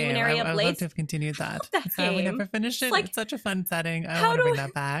really fun game. luminary I of would blades. love to have continued that. That We game. never finished it. Like, It's such a fun setting. I how want to do bring I-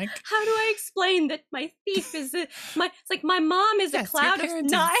 that back. How do I explain that my thief is it's like my mom is Yes, a your cloud of parents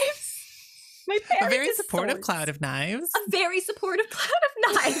is- knives. My A parents very is supportive swords. cloud of knives. A very supportive cloud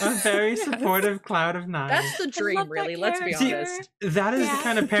of knives. A very Yes. supportive cloud of knives. That's the dream, love that really. Let's be See, honest. that is Yeah. the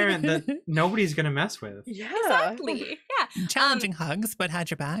kind of parent that nobody's gonna mess with. Yeah. Exactly. Yeah. Challenging hugs, but had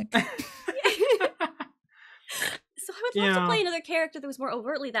your back. So I would love to Yeah. play another character that was more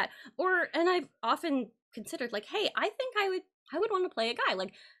overtly that. And I've often considered like, hey, I think I would want to play a guy.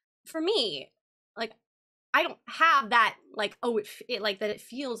 Like for me, like I don't have that like, oh it like that it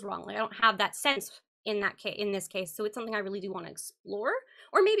feels wrong. Like I don't have that sense in this case. So it's something I really do want to explore.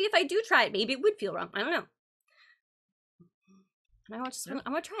 Or maybe if I do try it, maybe it would feel wrong. I don't know. I want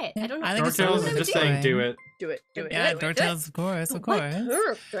to try it. I don't know. I think Dork it's Tales totally is just fun. saying, do it. Do it. Do it. Yeah, do it. Dork Tales, of course, of My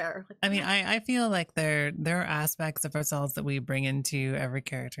course. character. Like, I mean, I feel like there are aspects of ourselves that we bring into every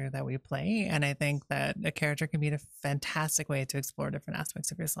character that we play, and I think that a character can be a fantastic way to explore different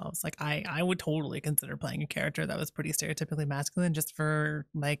aspects of yourselves. Like I would totally consider playing a character that was pretty stereotypically masculine just for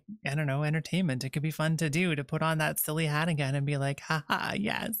like, I don't know, entertainment. It could be fun to do, to put on that silly hat again and be like, haha,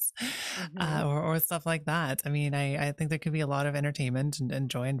 yes, or stuff like that. I mean, I think there could be a lot of entertainment and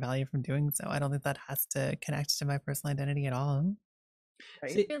joy and value from doing so. I don't think that has to connect to my personal identity at all.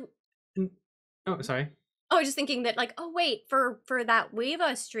 Right? See, oh, sorry. I was just thinking that like, oh wait, for that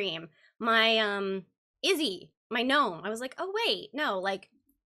Weva stream, my Izzy, my gnome, I was like, oh wait, no, like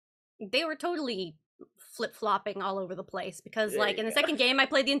they were totally flip-flopping all over the place because like in the second game I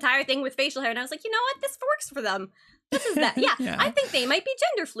played the entire thing with facial hair and I was like, you know what, this works for them. This is that. Yeah, Yeah. I think they might be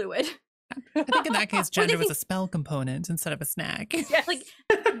gender fluid. I think in that case, Or they gender was think- a spell component instead of a snack. Yeah, like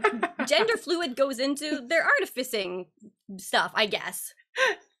gender fluid goes into their artificing stuff, I guess.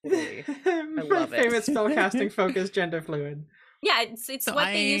 Totally. My love it. favorite spellcasting focus, gender fluid. Yeah, it's So what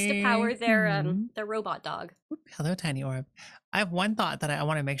they use to power their Mhm. their robot dog. Hello, Tiny Orb. I have one thought that I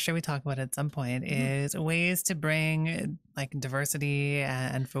want to make sure we talk about at some point is ways to bring like diversity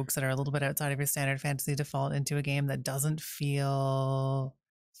and folks that are a little bit outside of your standard fantasy default into a game that doesn't feel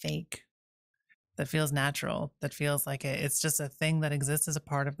fake, that feels natural, that feels like it's just a thing that exists as a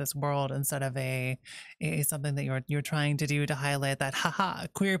part of this world instead of a something that you're trying to do to highlight that haha,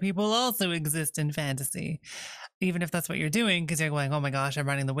 queer people also exist in fantasy. Even if that's what you're doing, because you're going, oh my gosh, I'm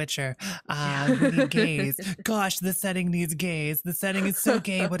running The Witcher. We need gays. Gosh, the setting needs gays. The setting is so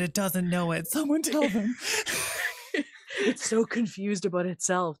gay, but it doesn't know it. Someone tell them. It's so confused about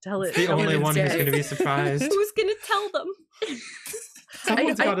itself. Tell it. The tell it only one who's instead. going to be surprised. Who's gonna tell them?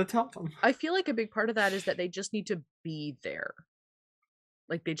 Someone's I- got to tell them. I feel like a big part of that is that they just need to be there.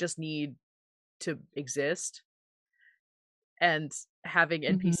 Like they just need to exist. And having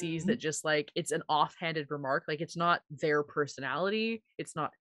NPCs that just like it's an offhanded remark, like it's not their personality, it's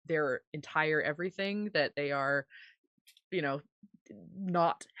not their entire everything, that they are, you know,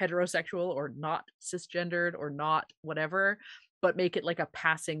 not heterosexual or not cisgendered or not whatever, but make it like a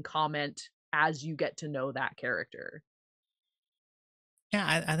passing comment as you get to know that character.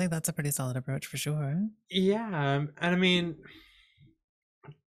 Yeah, I think that's a pretty solid approach for sure. Yeah, and I mean,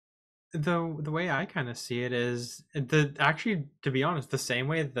 the way I kind of see it is actually, to be honest, the same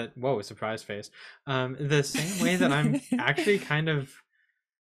way that surprise face, the same way that I'm actually kind of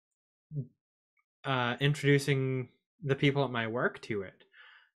introducing the people at my work to it.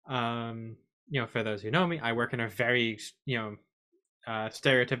 For those who know me, I work in a very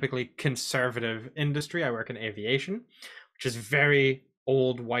stereotypically conservative industry. I work in aviation, which is very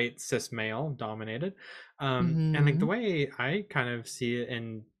old white cis male dominated, and like the way I kind of see it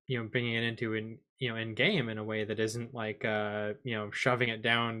in bringing it into in game in a way that isn't like shoving it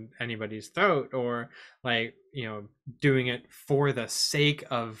down anybody's throat or like doing it for the sake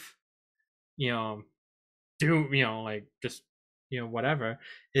of whatever,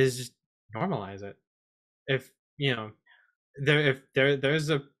 is just normalize it. If there's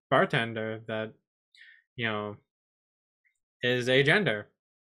a bartender that is agender,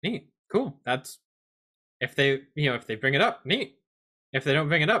 neat, cool. That's if they bring it up, neat. If they don't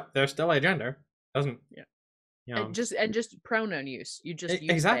bring it up, they're still agender. Doesn't Yeah. you know And just pronoun use. You just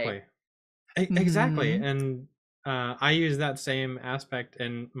use exactly. they. Exactly. Mhm. And I use that same aspect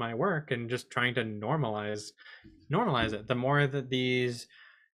in my work and just trying to normalize it. The more that these,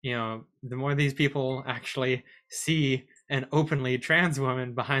 the more these people actually see an openly trans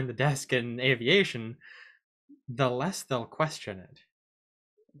woman behind the desk in aviation, the less they'll question it.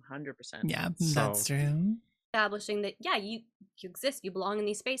 100%. Yeah, that's So, true. Establishing that, yeah, you exist, you belong in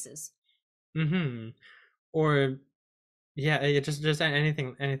these spaces. or yeah, it just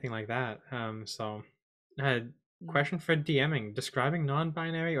anything like that. So, question for DMing: describing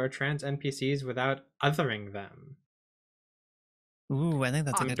non-binary or trans NPCs without othering them. Ooh, I think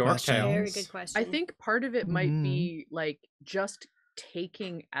that's a good Dork question. Tales. Very good question. I think part of it might Mhm. be like just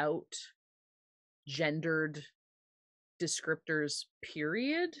taking out gendered descriptors,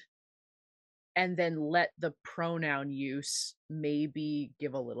 period, and then let the pronoun use maybe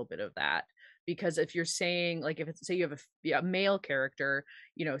give a little bit of that. Because if you're saying, like, if it's, say you have a male character,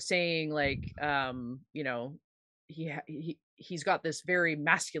 saying like, he's got this very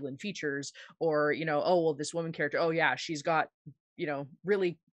masculine features, or oh well, this woman character, oh yeah, she's got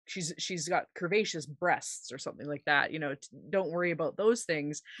really, she's got curvaceous breasts or something like that. Don't worry about those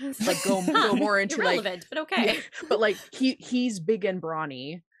things. Like go more into irrelevant, but okay. yeah, but like he's big and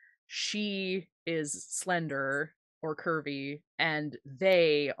brawny, she is slender or curvy, and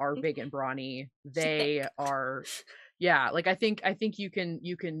they are big and brawny. They are, yeah. Like I think you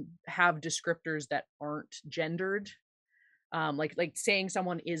can have descriptors that aren't gendered. Like saying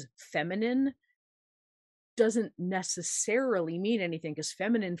someone is feminine doesn't necessarily mean anything, because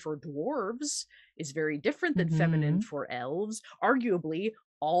feminine for dwarves is very different than feminine Mhm. for elves. Arguably,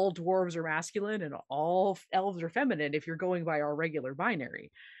 all dwarves are masculine and all elves are feminine if you're going by our regular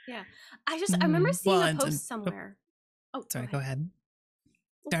binary. Yeah. I remember Mhm. seeing Well, a and post oh, somewhere. Oh, sorry, go go ahead. ahead.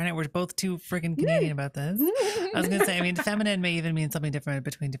 Darn it, we're both too freaking Canadian about this. I was gonna say, I mean, feminine may even mean something different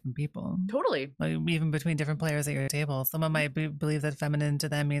between different people. Totally. Like even between different players at your table. Someone might believe that feminine to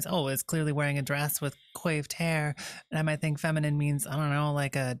them means, oh, it's clearly wearing a dress with coiffed hair. And I might think feminine means, I don't know,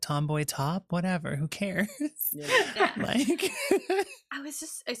 like a tomboy top, whatever. Who cares? Yeah. Like, I was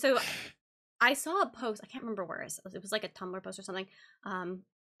just so I saw a post. I can't remember where it was like a Tumblr post or something.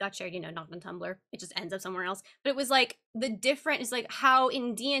 Got shared, not on Tumblr. It just ends up somewhere else. But it was like the different is like how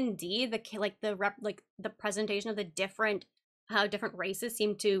in D&D the presentation of the different, how different races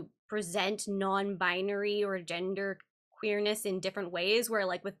seem to present non-binary or gender queerness in different ways. Where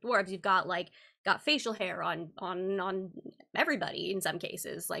like with dwarves, you've got facial hair on everybody in some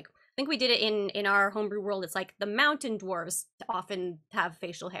cases. Like I think we did it in our homebrew world. It's like the mountain dwarves often have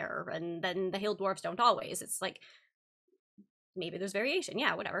facial hair, and then the hill dwarves don't always. It's like maybe there's variation,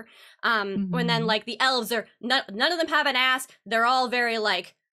 yeah, whatever. And then like the elves are none of them have an ass. They're all very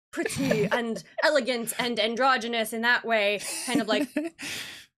like pretty and elegant and androgynous in that way, kind of like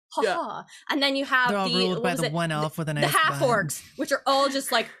haha. Yeah. And then you have they're all ruled by the one elf with a nice the half butt. orcs, which are all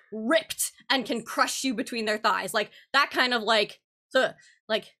just like ripped and can crush you between their thighs, like that kind of like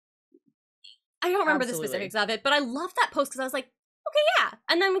I don't remember Absolutely. the specifics of it, but I love that post because I was like, okay, yeah.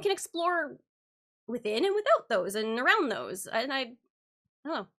 And then we can explore within and without those and around those. And I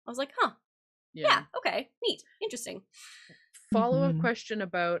don't know. I was like, huh. Yeah, okay. Neat. Interesting. Follow-up question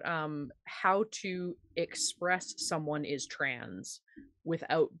about how to express someone is trans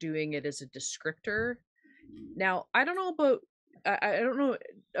without doing it as a descriptor. Now, I don't know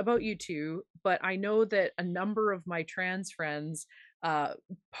about you two, but I know that a number of my trans friends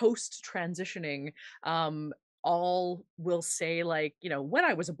post transitioning all will say like, when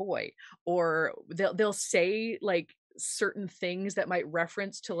I was a boy, or they'll say like certain things that might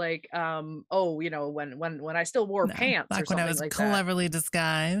reference to like oh, when I still wore pants or back when something I was like cleverly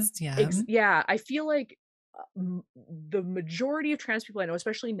disguised. Yeah. yeah, I feel like the majority of trans people I know,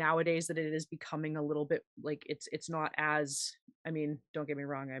 especially nowadays, that it is becoming a little bit like it's not as, I mean, don't get me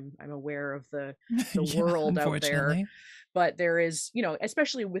wrong, I'm aware of the Yeah, world out there, unfortunately. but there is,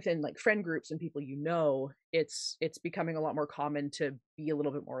 especially within like friend groups and people, it's becoming a lot more common to be a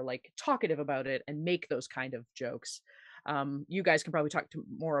little bit more like talkative about it and make those kind of jokes. You guys can probably talk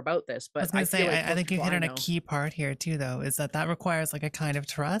more about this, I but was going I to say, feel like I most think you people hit I on a know, key part here too, though, is that requires like a kind of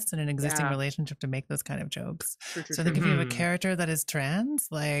trust and an existing Yeah. relationship to make those kind of jokes. True, So I think if you have a Mhm. character that is trans,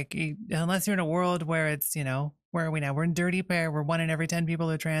 like unless you're in a world where it's, Where are we now? We're in Dirty Pair. We're 1 in every 10 people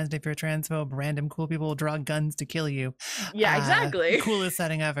are trans. And if you're a transphobe, random cool people will draw guns to kill you. Yeah, exactly. Coolest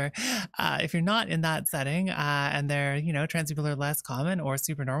setting ever. If you're not in that setting and they're, trans people are less common or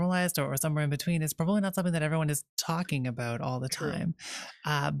super normalized or somewhere in between, it's probably not something that everyone is talking about all the time.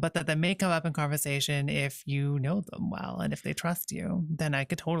 But that they may come up in conversation if you know them well and if they trust you. Then I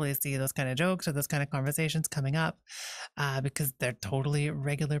could totally see those kind of jokes or those kind of conversations coming up because they're totally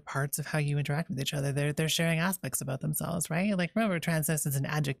regular parts of how you interact with each other. They're sharing aspects about themselves, right? Like remember, transness is an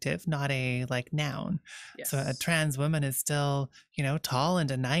adjective, not a noun. Yes. So a trans woman is still, tall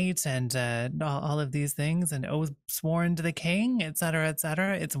and a knight and all of these things and oath sworn to the king, et cetera, et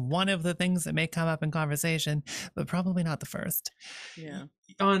cetera. It's one of the things that may come up in conversation, but probably not the first. Yeah.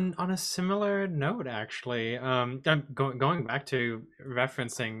 On a similar note, actually, I'm going back to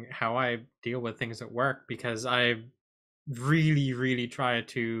referencing how I deal with things at work, because I really try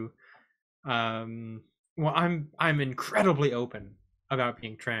to I'm incredibly open about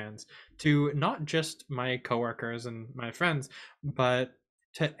being trans to not just my coworkers and my friends, but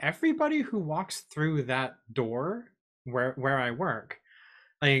to everybody who walks through that door where I work.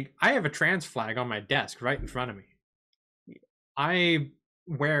 Like, I have a trans flag on my desk right in front of me. I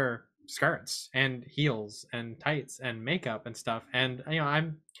wear skirts and heels and tights and makeup and stuff, and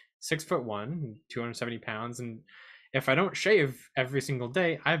I'm 6'1", 270 pounds, and if I don't shave every single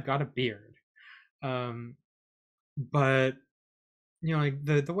day, I've got a beard. But like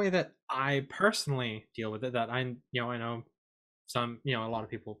the way that I personally deal with it, that I know some a lot of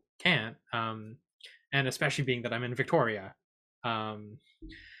people can't, and especially being that I'm in Victoria,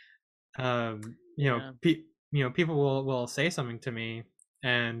 people will say something to me,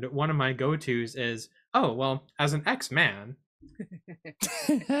 and one of my go-tos is, oh well, as an ex-man.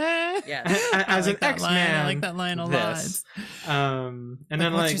 Yes. As an X-Man, I like that line a lot. And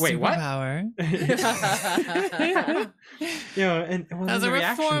then wait, what? And as a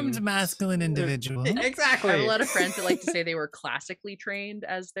reformed masculine individual, exactly. I have a lot of friends that like to say they were classically trained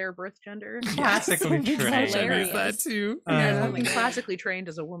as their birth gender. Classically trained. That too. I've been classically trained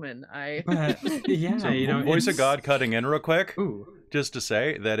as a woman. Voice of God cutting in real quick. Ooh. Just to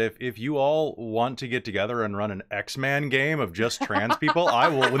say that if you all want to get together and run an X-Man game of just trans people, I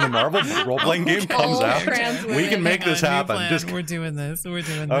will, when the Marvel role-playing game comes out, we can make this happen. We're doing this.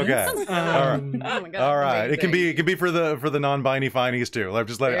 Okay. Oh my God. All right. It can be for the non-binary finies too.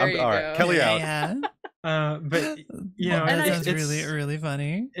 Just let it. All right. Kelly out. Yeah. But it's really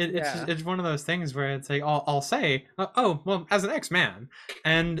funny. It's one of those things where it's like I'll say, oh well, as an X-Man,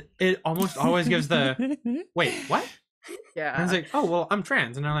 and it almost always gives the wait, what? Yeah. And it's like, oh well, I'm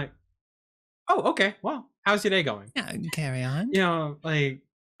trans, and I'm like, oh okay, well, how's your day going? Yeah, carry on.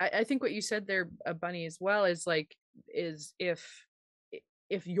 I think what you said there, Bunny, as well, is if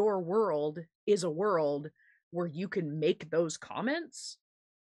your world is a world where you can make those comments,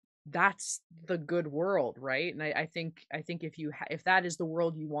 that's the good world, right? And I think if that is the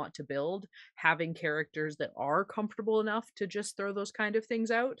world you want to build, having characters that are comfortable enough to just throw those kind of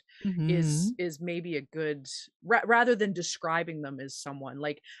things out is maybe a good, rather than describing them as someone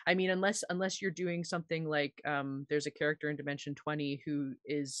unless you're doing something like there's a character in Dimension 20 who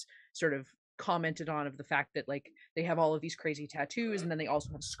is sort of commented on of the fact that they have all of these crazy tattoos, and then they also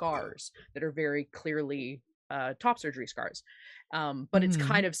have scars that are very clearly top surgery scars, but it's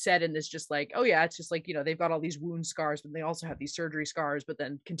kind of said in this just oh yeah, it's just they've got all these wound scars, but they also have these surgery scars, but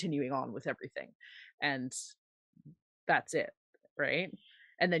then continuing on with everything, and that's it, right?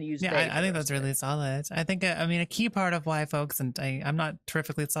 And then use I think that's really solid. I think a key part of why folks, and I'm not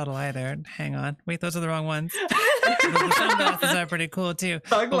terrifically subtle either, hang on, wait, those are the wrong ones. The sunglasses are pretty cool too.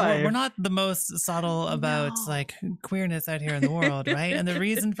 We're not the most subtle about queerness out here in the world, right? And the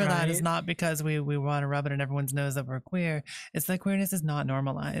reason for that is not because we want to rub it in everyone's nose that we're queer. It's that queerness is not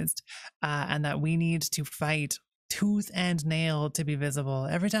normalized, and that we need to fight tooth and nail to be visible.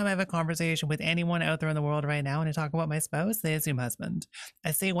 Every time I have a conversation with anyone out there in the world right now and I talk about my spouse, they assume husband.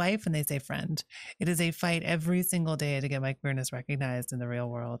 I say wife and they say friend. It is a fight every single day to get my queerness recognized in the real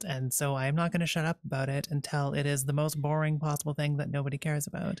world. And so I'm not going to shut up about it until it is the most boring possible thing that nobody cares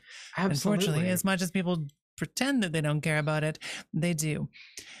about. Absolutely. Unfortunately, as much as people pretend that they don't care about it, they do.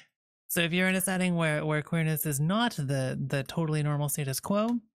 So if you're in a setting where queerness is not the totally normal status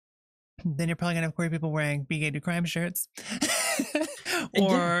quo, then you're probably gonna have queer people wearing Be Gay Do Crime shirts.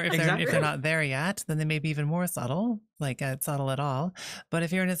 Or if exactly. they're not there yet, then they may be even more subtle, like subtle at all. But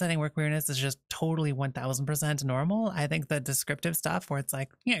if you're in a setting where queerness is just totally 1000% normal, I think the descriptive stuff where it's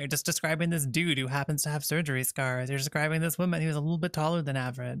like, yeah, you're just describing this dude who happens to have surgery scars. You're describing this woman who's a little bit taller than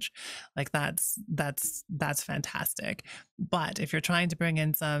average. Like that's fantastic. But if you're trying to bring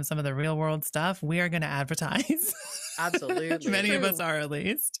in some of the real world stuff, we are going to advertise. Absolutely. Many of us are, at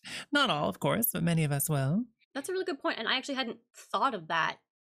least. Not all, of course, but many of us will. That's a really good point, and I actually hadn't thought of that.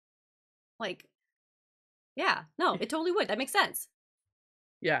 Like, yeah, no, it totally would. That makes sense.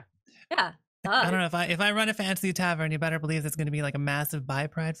 Yeah. Yeah. I don't know, if I run a fantasy tavern, you better believe there's going to be like a massive bi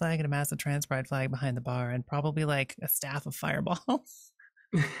pride flag and a massive trans pride flag behind the bar, and probably like a staff of fireballs.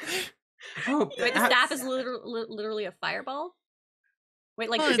 Oh, Wait, the staff is literally a fireball? Wait,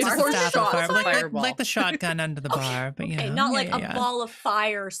 like Well, the it's bar just a shot staff of fire? fireball, like the shotgun under the bar, but you Okay, know, not like a yeah. ball of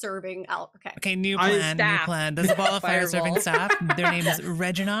fire serving out. Okay. Okay, new plan. There's a ball of fire serving Fireball. staff. Their name is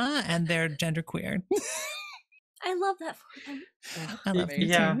Regina, and they're genderqueer. I love that for them. I love you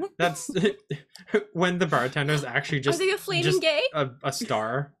yeah, too. that's when the bartender's actually Are just they a flaming just gay? a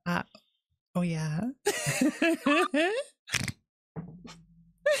star. Oh yeah.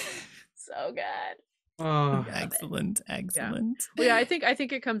 So good. Oh, Excellent. Well, yeah, I think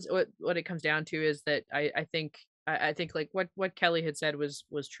it comes what it comes down to is that I think like what Kelly had said was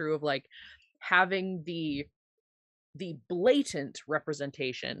true of like having the blatant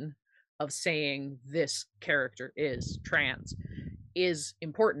representation of saying this character is trans is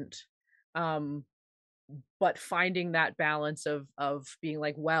important, but finding that balance of being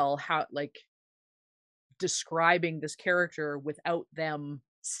like, well, how, like, describing this character without them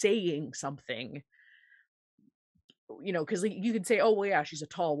saying something, you know, because you could say, oh well, yeah, she's a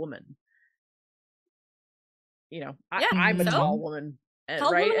tall woman, you know. Yeah, I'm a so? tall woman,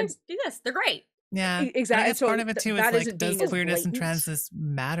 Tall right? women And do this. They're great. Yeah, exactly. I guess So part of it too is that like, isn't does being as queerness and blatant. transness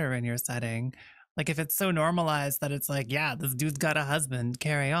matter in your setting? Like, if it's so normalized that it's like, yeah, this dude's got a husband,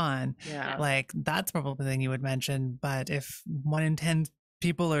 carry on. Yeah. Like, that's probably the thing you would mention. But if 1 in 10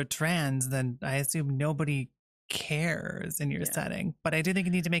 people are trans, then I assume nobody cares in your setting. But I do think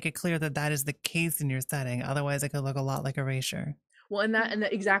you need to make it clear that that is the case in your setting. Otherwise, it could look a lot like erasure. Well, and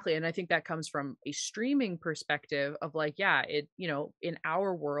that exactly, and I think that comes from a streaming perspective of like, yeah, it, you know, in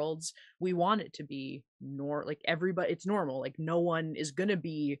our worlds, we want it to be like everybody, it's normal, like no one is gonna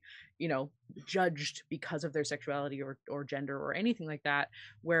be, you know, judged because of their sexuality or gender or anything like that.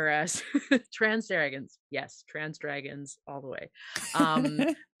 Whereas trans dragons, yes, trans dragons all the way.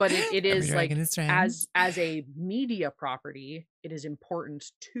 But it is like, as a media property, it is important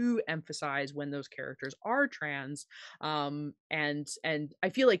to emphasize when those characters are trans, and I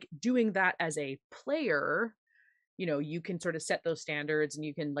feel like doing that as a player, you know, you can sort of set those standards and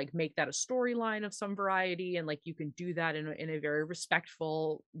you can like make that a storyline of some variety, and like you can do that in a very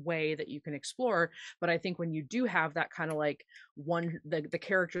respectful way that you can explore. But I think when you do have that kind of like the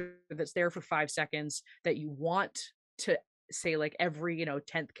character that's there for 5 seconds that you want to say like every, you know,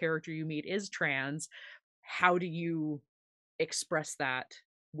 10th character you meet is trans, how do you express that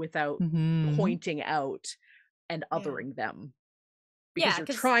without pointing out and othering them? Because you're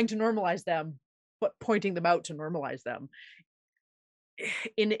trying to normalize them, but pointing them out to normalize them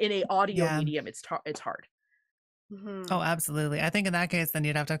in a audio medium, it's hard. Oh, absolutely. I think in that case, then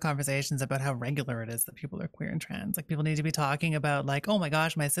you'd have to have conversations about how regular it is that people are queer and trans. Like, people need to be talking about like, oh my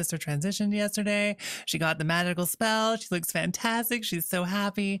gosh, my sister transitioned yesterday. She got the magical spell. She looks fantastic. She's so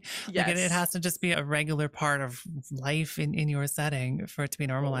happy. Yes. Like, it has to just be a regular part of life in your setting for it to be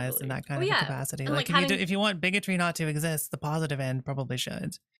normalized in that kind of capacity. And like if you want bigotry not to exist, the positive end probably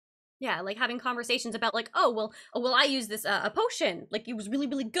should. Yeah, like having conversations about like, oh well, I use this a potion, like it was really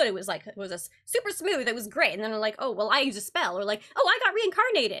really good. It was a super smooth. It was great. And then they're like, oh well, I use a spell, or like, oh, I got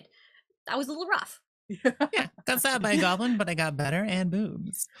reincarnated. That was a little rough. Yeah, got stabbed by a goblin, but I got better and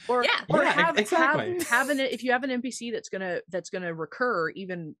boobs. Or exactly. having it, if you have an NPC that's gonna recur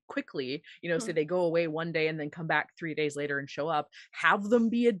even quickly, you know, say they go away one day and then come back 3 days later and show up, have them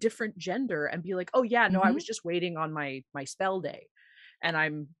be a different gender and be like, oh yeah, no, I was just waiting on my spell day. And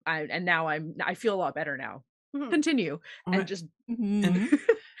I feel a lot better now. Continue. And just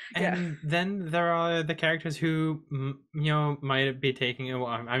and then there are the characters who, you know, might be taking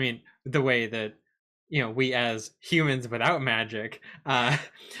I mean, the way that, you know, we as humans without magic,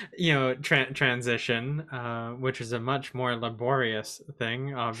 you know, transition, which is a much more laborious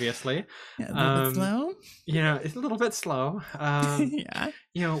thing, obviously. Yeah, a little bit slow. You know, it's a little bit slow. Yeah.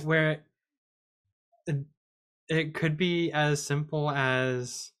 You know, where it could be as simple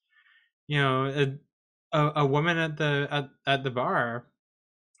as, you know, a woman at the bar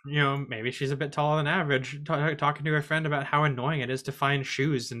maybe she's a bit taller than average, talking to her friend about how annoying it is to find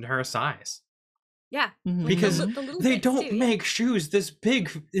shoes in her size. Yeah, Mhm. Because the little they bits don't too, make shoes this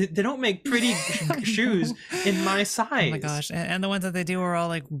big. They don't make pretty shoes in my size. Oh my gosh. And the ones that they do are all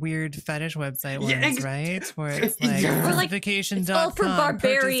like weird fetish website ones, Yeah, right? Where it's like Yeah. Or, like, specification.com, it's all for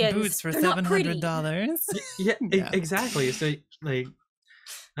barbarians. purchase boots for They're not pretty. $700. Yeah, Yeah. exactly. So like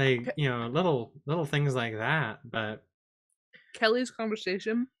little things like that. But Kelly's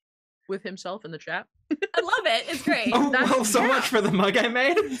conversation with himself in the chat. I love it. It's great. So much for the mug I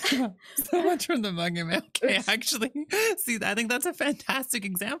made. So much from the mug. Okay, actually, see, I think that's a fantastic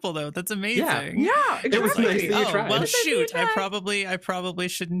example, though. That's amazing. Yeah, It was exactly. nice that you Oh tried. well, What shoot! I probably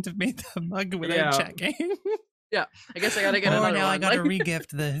shouldn't have made the mug without Yeah. checking. Yeah, I guess I gotta get Oh, another now one. I gotta like- regift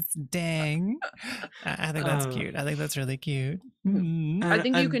this. Dang! I think that's cute. I think that's really cute. Mhm. I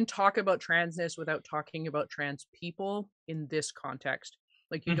think you And- can talk about transness without talking about trans people in this context.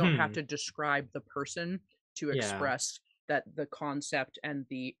 Like you don't have Mhm. to describe the person to Yeah. express that the concept and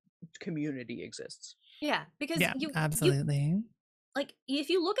the community exists. Yeah, because Yeah, you absolutely. like if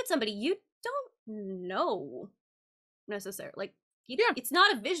you look at somebody, you don't know necessarily. Like, Yeah. it's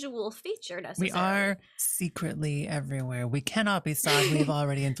not a visual feature necessarily. We are secretly everywhere. We cannot be stopped. We've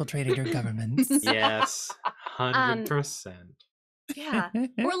already infiltrated your governments. Yes, 100%. Yeah.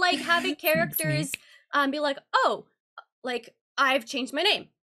 Or like having characters be like, oh, like I've changed my name.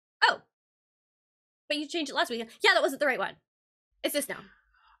 Oh, but you changed it last week. Yeah, that wasn't the right one. It's this now.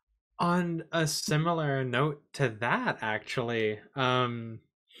 On a similar note to that, actually,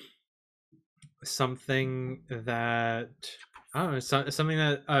 something that something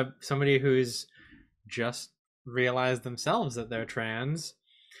that somebody who's just realized themselves that they're trans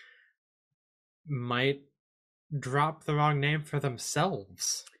might drop the wrong name for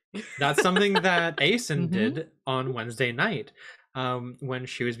themselves. That's something that Asen Mhm. did on Wednesday night, when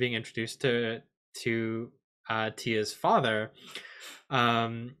she was being introduced to Tia's father.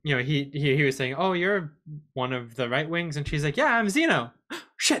 He was saying, "Oh, you're one of the right wings," and she's like, "Yeah, I'm Zeno."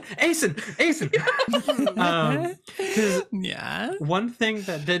 Shit, Asen. 'Cause Yeah. one thing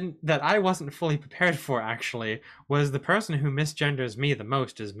that I wasn't fully prepared for actually was the person who misgenders me the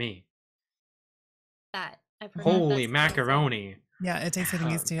most is me. That I've heard Holy that's macaroni! Yeah, it takes getting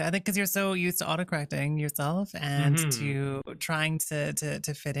used to. I think because you're so used to autocorrecting yourself and to trying to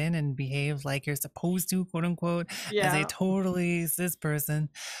fit in and behave like you're supposed to, quote unquote, as Yeah. a totally cis person.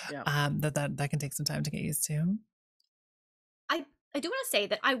 Yeah. That can take some time to get used to. I do want to say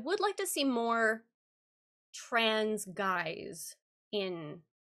that I would like to see more trans guys in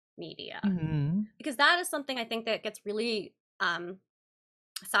media, Mhm. because that is something I think that gets really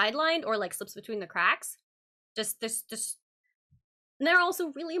sidelined or like slips between the cracks. Just and they're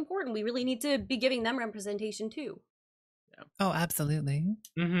also really important. We really need to be giving them representation too. Oh, absolutely.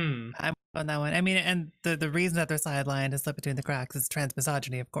 Mm-hmm. I'm on that one. I mean, and the reason that they're sidelined and slip between the cracks is trans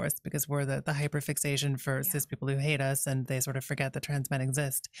misogyny, of course, because we're the hyperfixation for cis people who hate us, and they sort of forget that trans men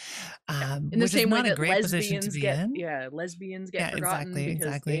exist. In the Which same is way not a that great position to lesbians be get in. lesbians get Yeah, forgotten because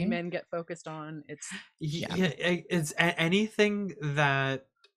exactly. gay men get focused on. It's Yeah, it's anything that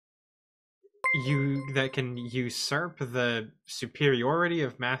can usurp the superiority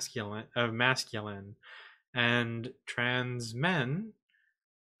of masculine and trans men,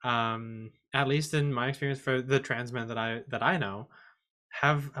 at least in my experience, for the trans men that I know,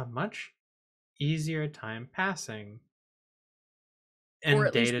 have a much easier time passing in Or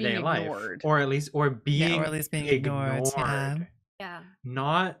at least day-to-day being life, ignored. or at least being ignored. Yeah.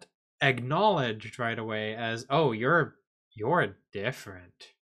 not acknowledged right away as, oh, you're different.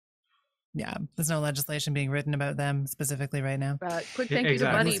 Yeah, there's no legislation being written about them specifically right now. Quick thank you to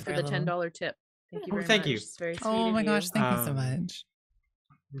Exactly. Buddy for the $10 tip. Thank you Oh, very thank much. you. It's very sweet Oh of my you. gosh, thank you so much.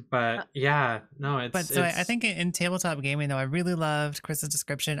 But yeah, no, it's But so I think in tabletop gaming, though, I really loved Chris's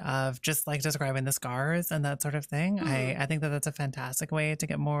description of just like describing the scars and that sort of thing. I think that that's a fantastic way to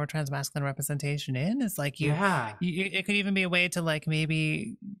get more transmasculine representation in. It's like you, it could even be a way to like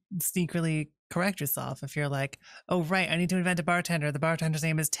maybe sneakily correct yourself if you're like, oh right, I need to invent a bartender. The bartender's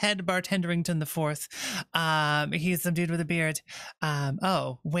name is Ted Bartenderington the Fourth. He's some dude with a beard.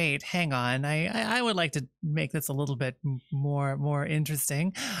 Oh wait, hang on. I would like to make this a little bit more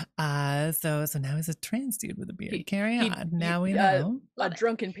interesting. So now he's a trans dude with a beard. Carry on. Now we know. A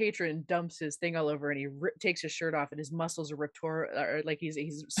drunken patron dumps his thing all over, and he takes his shirt off, and his muscles are ripped, or like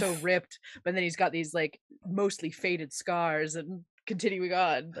he's so ripped, but then he's got these like mostly faded scars, and continuing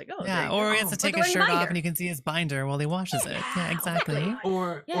on, like, oh yeah, or he has to take his shirt off and you can see his binder while he washes it. Yeah, exactly.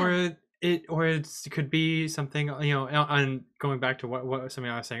 Or it could be something, on going back to what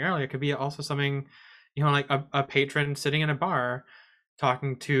something I was saying earlier. It could be also something, like a patron sitting in a bar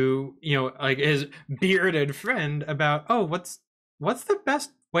talking to, like his bearded friend about, oh, what's the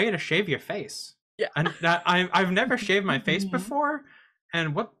best way to shave your face? Yeah. And I've never shaved my face before,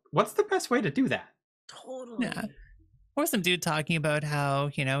 and what's the best way to do that? Totally. Yeah. Or some dude talking about how,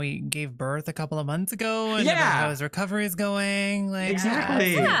 he gave birth a couple of months ago and about Yeah. how his recovery is going. Like,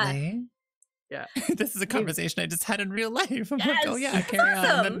 Exactly. Yeah. Yeah. absolutely. Yeah. This is a conversation I just had in real life. I'm like, oh Yes, yeah, that's carry on.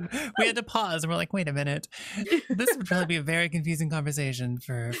 awesome. And then we had to pause and we're like, wait a minute. This would probably be a very confusing conversation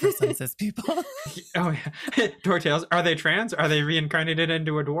for some cis people. Oh yeah. Dork Tales, are they trans? Are they reincarnated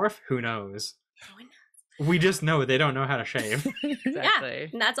into a dwarf? Who knows? We just know they don't know how to shave. Exactly. Yeah,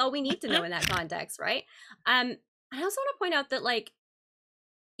 and that's all we need to know in that context, right? I also want to point out that, like,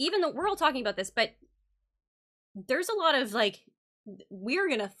 even though we're all talking about this, but there's a lot of, like, we're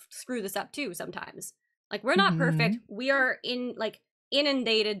gonna screw this up too sometimes. Like, we're not perfect. We are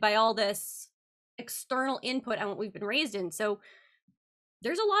inundated by all this external input and what we've been raised in. So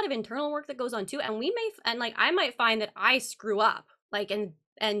there's a lot of internal work that goes on too, and I might find that I screw up, like, and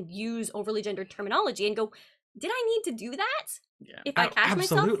use overly gendered terminology and go, did I need to do that? Yeah. If I catch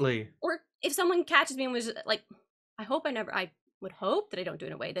myself, Absolutely. or if someone catches me and was like, I would hope that I don't do it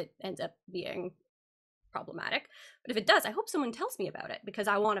in a way that ends up being problematic. But if it does, I hope someone tells me about it because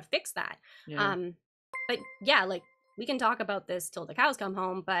I want to fix that. Yeah. But yeah, like, we can talk about this till the cows come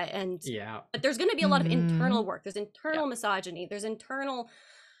home, but Yeah. there's going to be a lot of internal work. There's internal misogyny. There's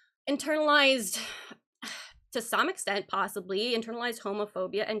internalized, to some extent, possibly internalized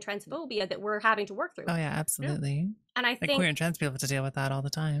homophobia and transphobia that we're having to work through. Oh yeah, absolutely. And I Like think queer and trans people have to deal with that all the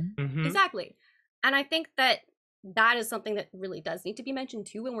time. Mhm. exactly. And I think that is something that really does need to be mentioned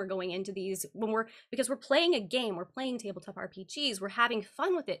too when we're going into these, because we're playing a game, we're playing tabletop RPGs, we're having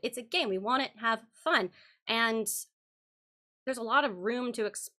fun with it. It's a game. We want to have fun. And there's a lot of room to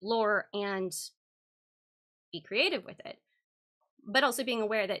explore and be creative with it. But also being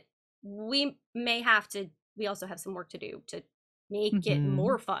aware that we also have some work to do to make it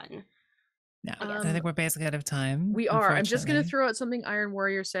more fun. Yeah, I think we're basically out of time. We are. I'm just going to unfortunately. throw out something Iron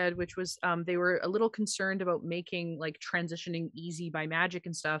Warrior said, which was they were a little concerned about making, like, transitioning easy by magic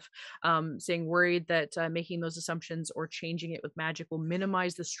and stuff, saying worried that making those assumptions or changing it with magic will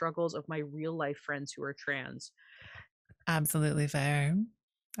minimize the struggles of my real life friends who are trans. Absolutely fair.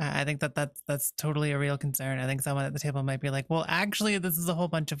 I think that's totally a real concern. I think someone at the table might be like, well, actually, this is a whole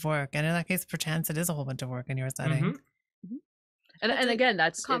bunch of work. And in that case, for chance, it is a whole bunch of work in your setting. Mhm. And again, it all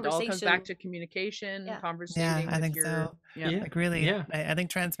comes conversation. back to communication, Yeah. conversating. Yeah, I with think your, so. Yeah. Yeah. Like, really, Yeah. I think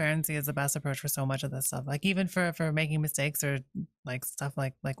transparency is the best approach for so much of this stuff. Like, even for making mistakes or like stuff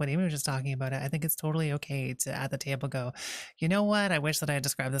like what Amy was just talking about, I think it's totally okay to at the table go, you know what, I wish that I had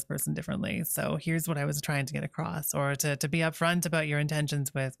described this person differently. So here's what I was trying to get across, or to be upfront about your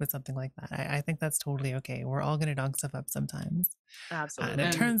intentions with something like that. I think that's totally okay. We're all gonna dunk stuff up sometimes. Absolutely. And it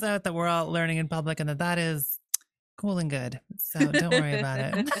And- turns out that we're all learning in public and that is cool and good. So don't worry about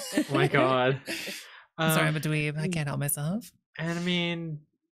it. Oh my God. I'm sorry, I'm a Um, dweeb. I can't help myself. And I mean,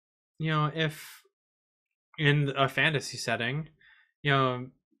 if in a fantasy setting,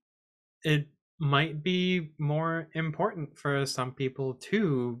 it might be more important for some people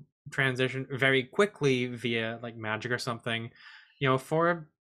to transition very quickly via, like, magic or something, for,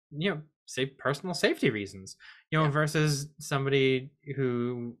 say, personal safety reasons, versus somebody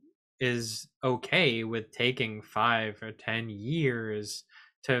who is okay with taking 5 or 10 years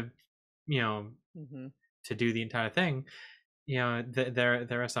to, Mhm. to do the entire thing.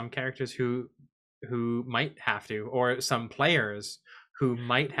 There are some characters who might have to, or some players who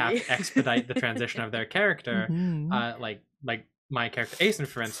might have to expedite the transition of their character. Mhm. Like my character Asen,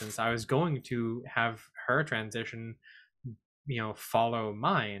 for instance, I was going to have her transition, follow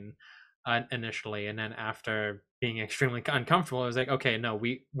mine initially, and then after being extremely uncomfortable, I was like, okay, no,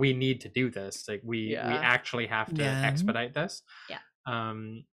 we need to do this. Like, we actually have to Yeah. expedite this. Yeah.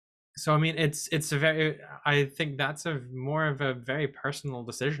 So I mean, it's a very, I think that's more of a very personal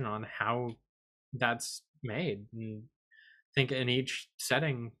decision on how that's made. And I think in each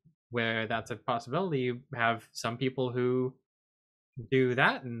setting where that's a possibility, you have some people who do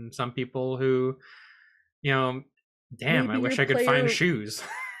that, and some people who, damn, I Maybe wish your I could find player- shoes.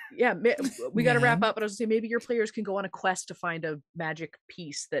 Yeah, we got to wrap Yeah. up, but I was gonna say maybe your players can go on a quest to find a magic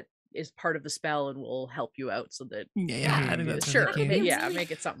piece that is part of the spell and will help you out, so that Yeah, I think that's sure, really cute. yeah,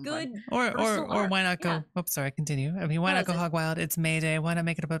 make it something Good. fun. Or why not go? Yeah. Oh, sorry, continue. I mean, why No, not go it's hog wild? It's May Day. Why not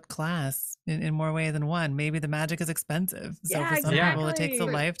make it about class in more ways than one? Maybe the magic is expensive, so Yeah, for some people it takes a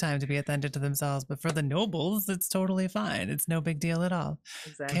exactly. lifetime to be authentic to themselves. But for the nobles, it's totally fine. It's no big deal at all.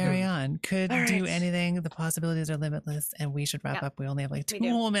 Exactly. Carry on. Could All do right. anything. The possibilities are limitless, and we should wrap Yep. up. We only have like We 2 do.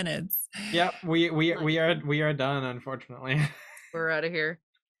 more minutes. Yeah, we are done, unfortunately. We're out of here.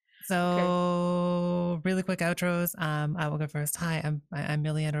 So really quick outros. I will go first. Hi, I'm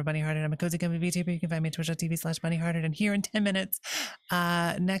Millie or Bunnyhearted. I'm a cozy gummy VTuber. You can find me at twitch.tv/bunnyhearted. And here in 10 minutes,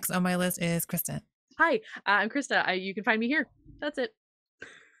 next on my list is Kristen. Hi, I'm Krista. You can find me here. That's it.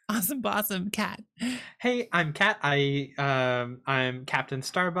 Awesome, Kat. Hey, I'm Kat. I'm Captain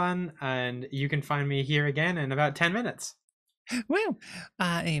Starbun, and you can find me here again in about 10 minutes. Woo.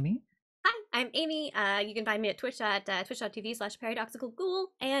 Amy. Hi, I'm Amy. You can find me at Twitch at twitch.tv/paradoxicalghoul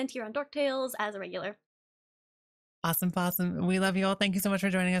and here on Dork Tales as a regular. Awesome. We love you all. Thank you so much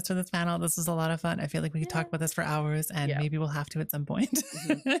for joining us for this panel. This was a lot of fun. I feel like we could talk about this for hours, and maybe we'll have to at some point.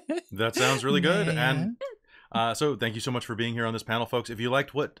 That sounds really good. Yeah. And so thank you so much for being here on this panel, folks. If you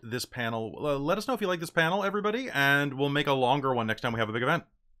liked what this panel, let us know if you like this panel, everybody, and we'll make a longer one next time we have a big event.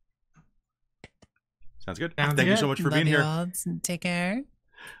 Sounds good. Thank you so much for being here. All. Take care.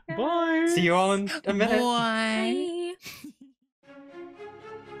 Bye. See you all in a minute. Bye. Bye.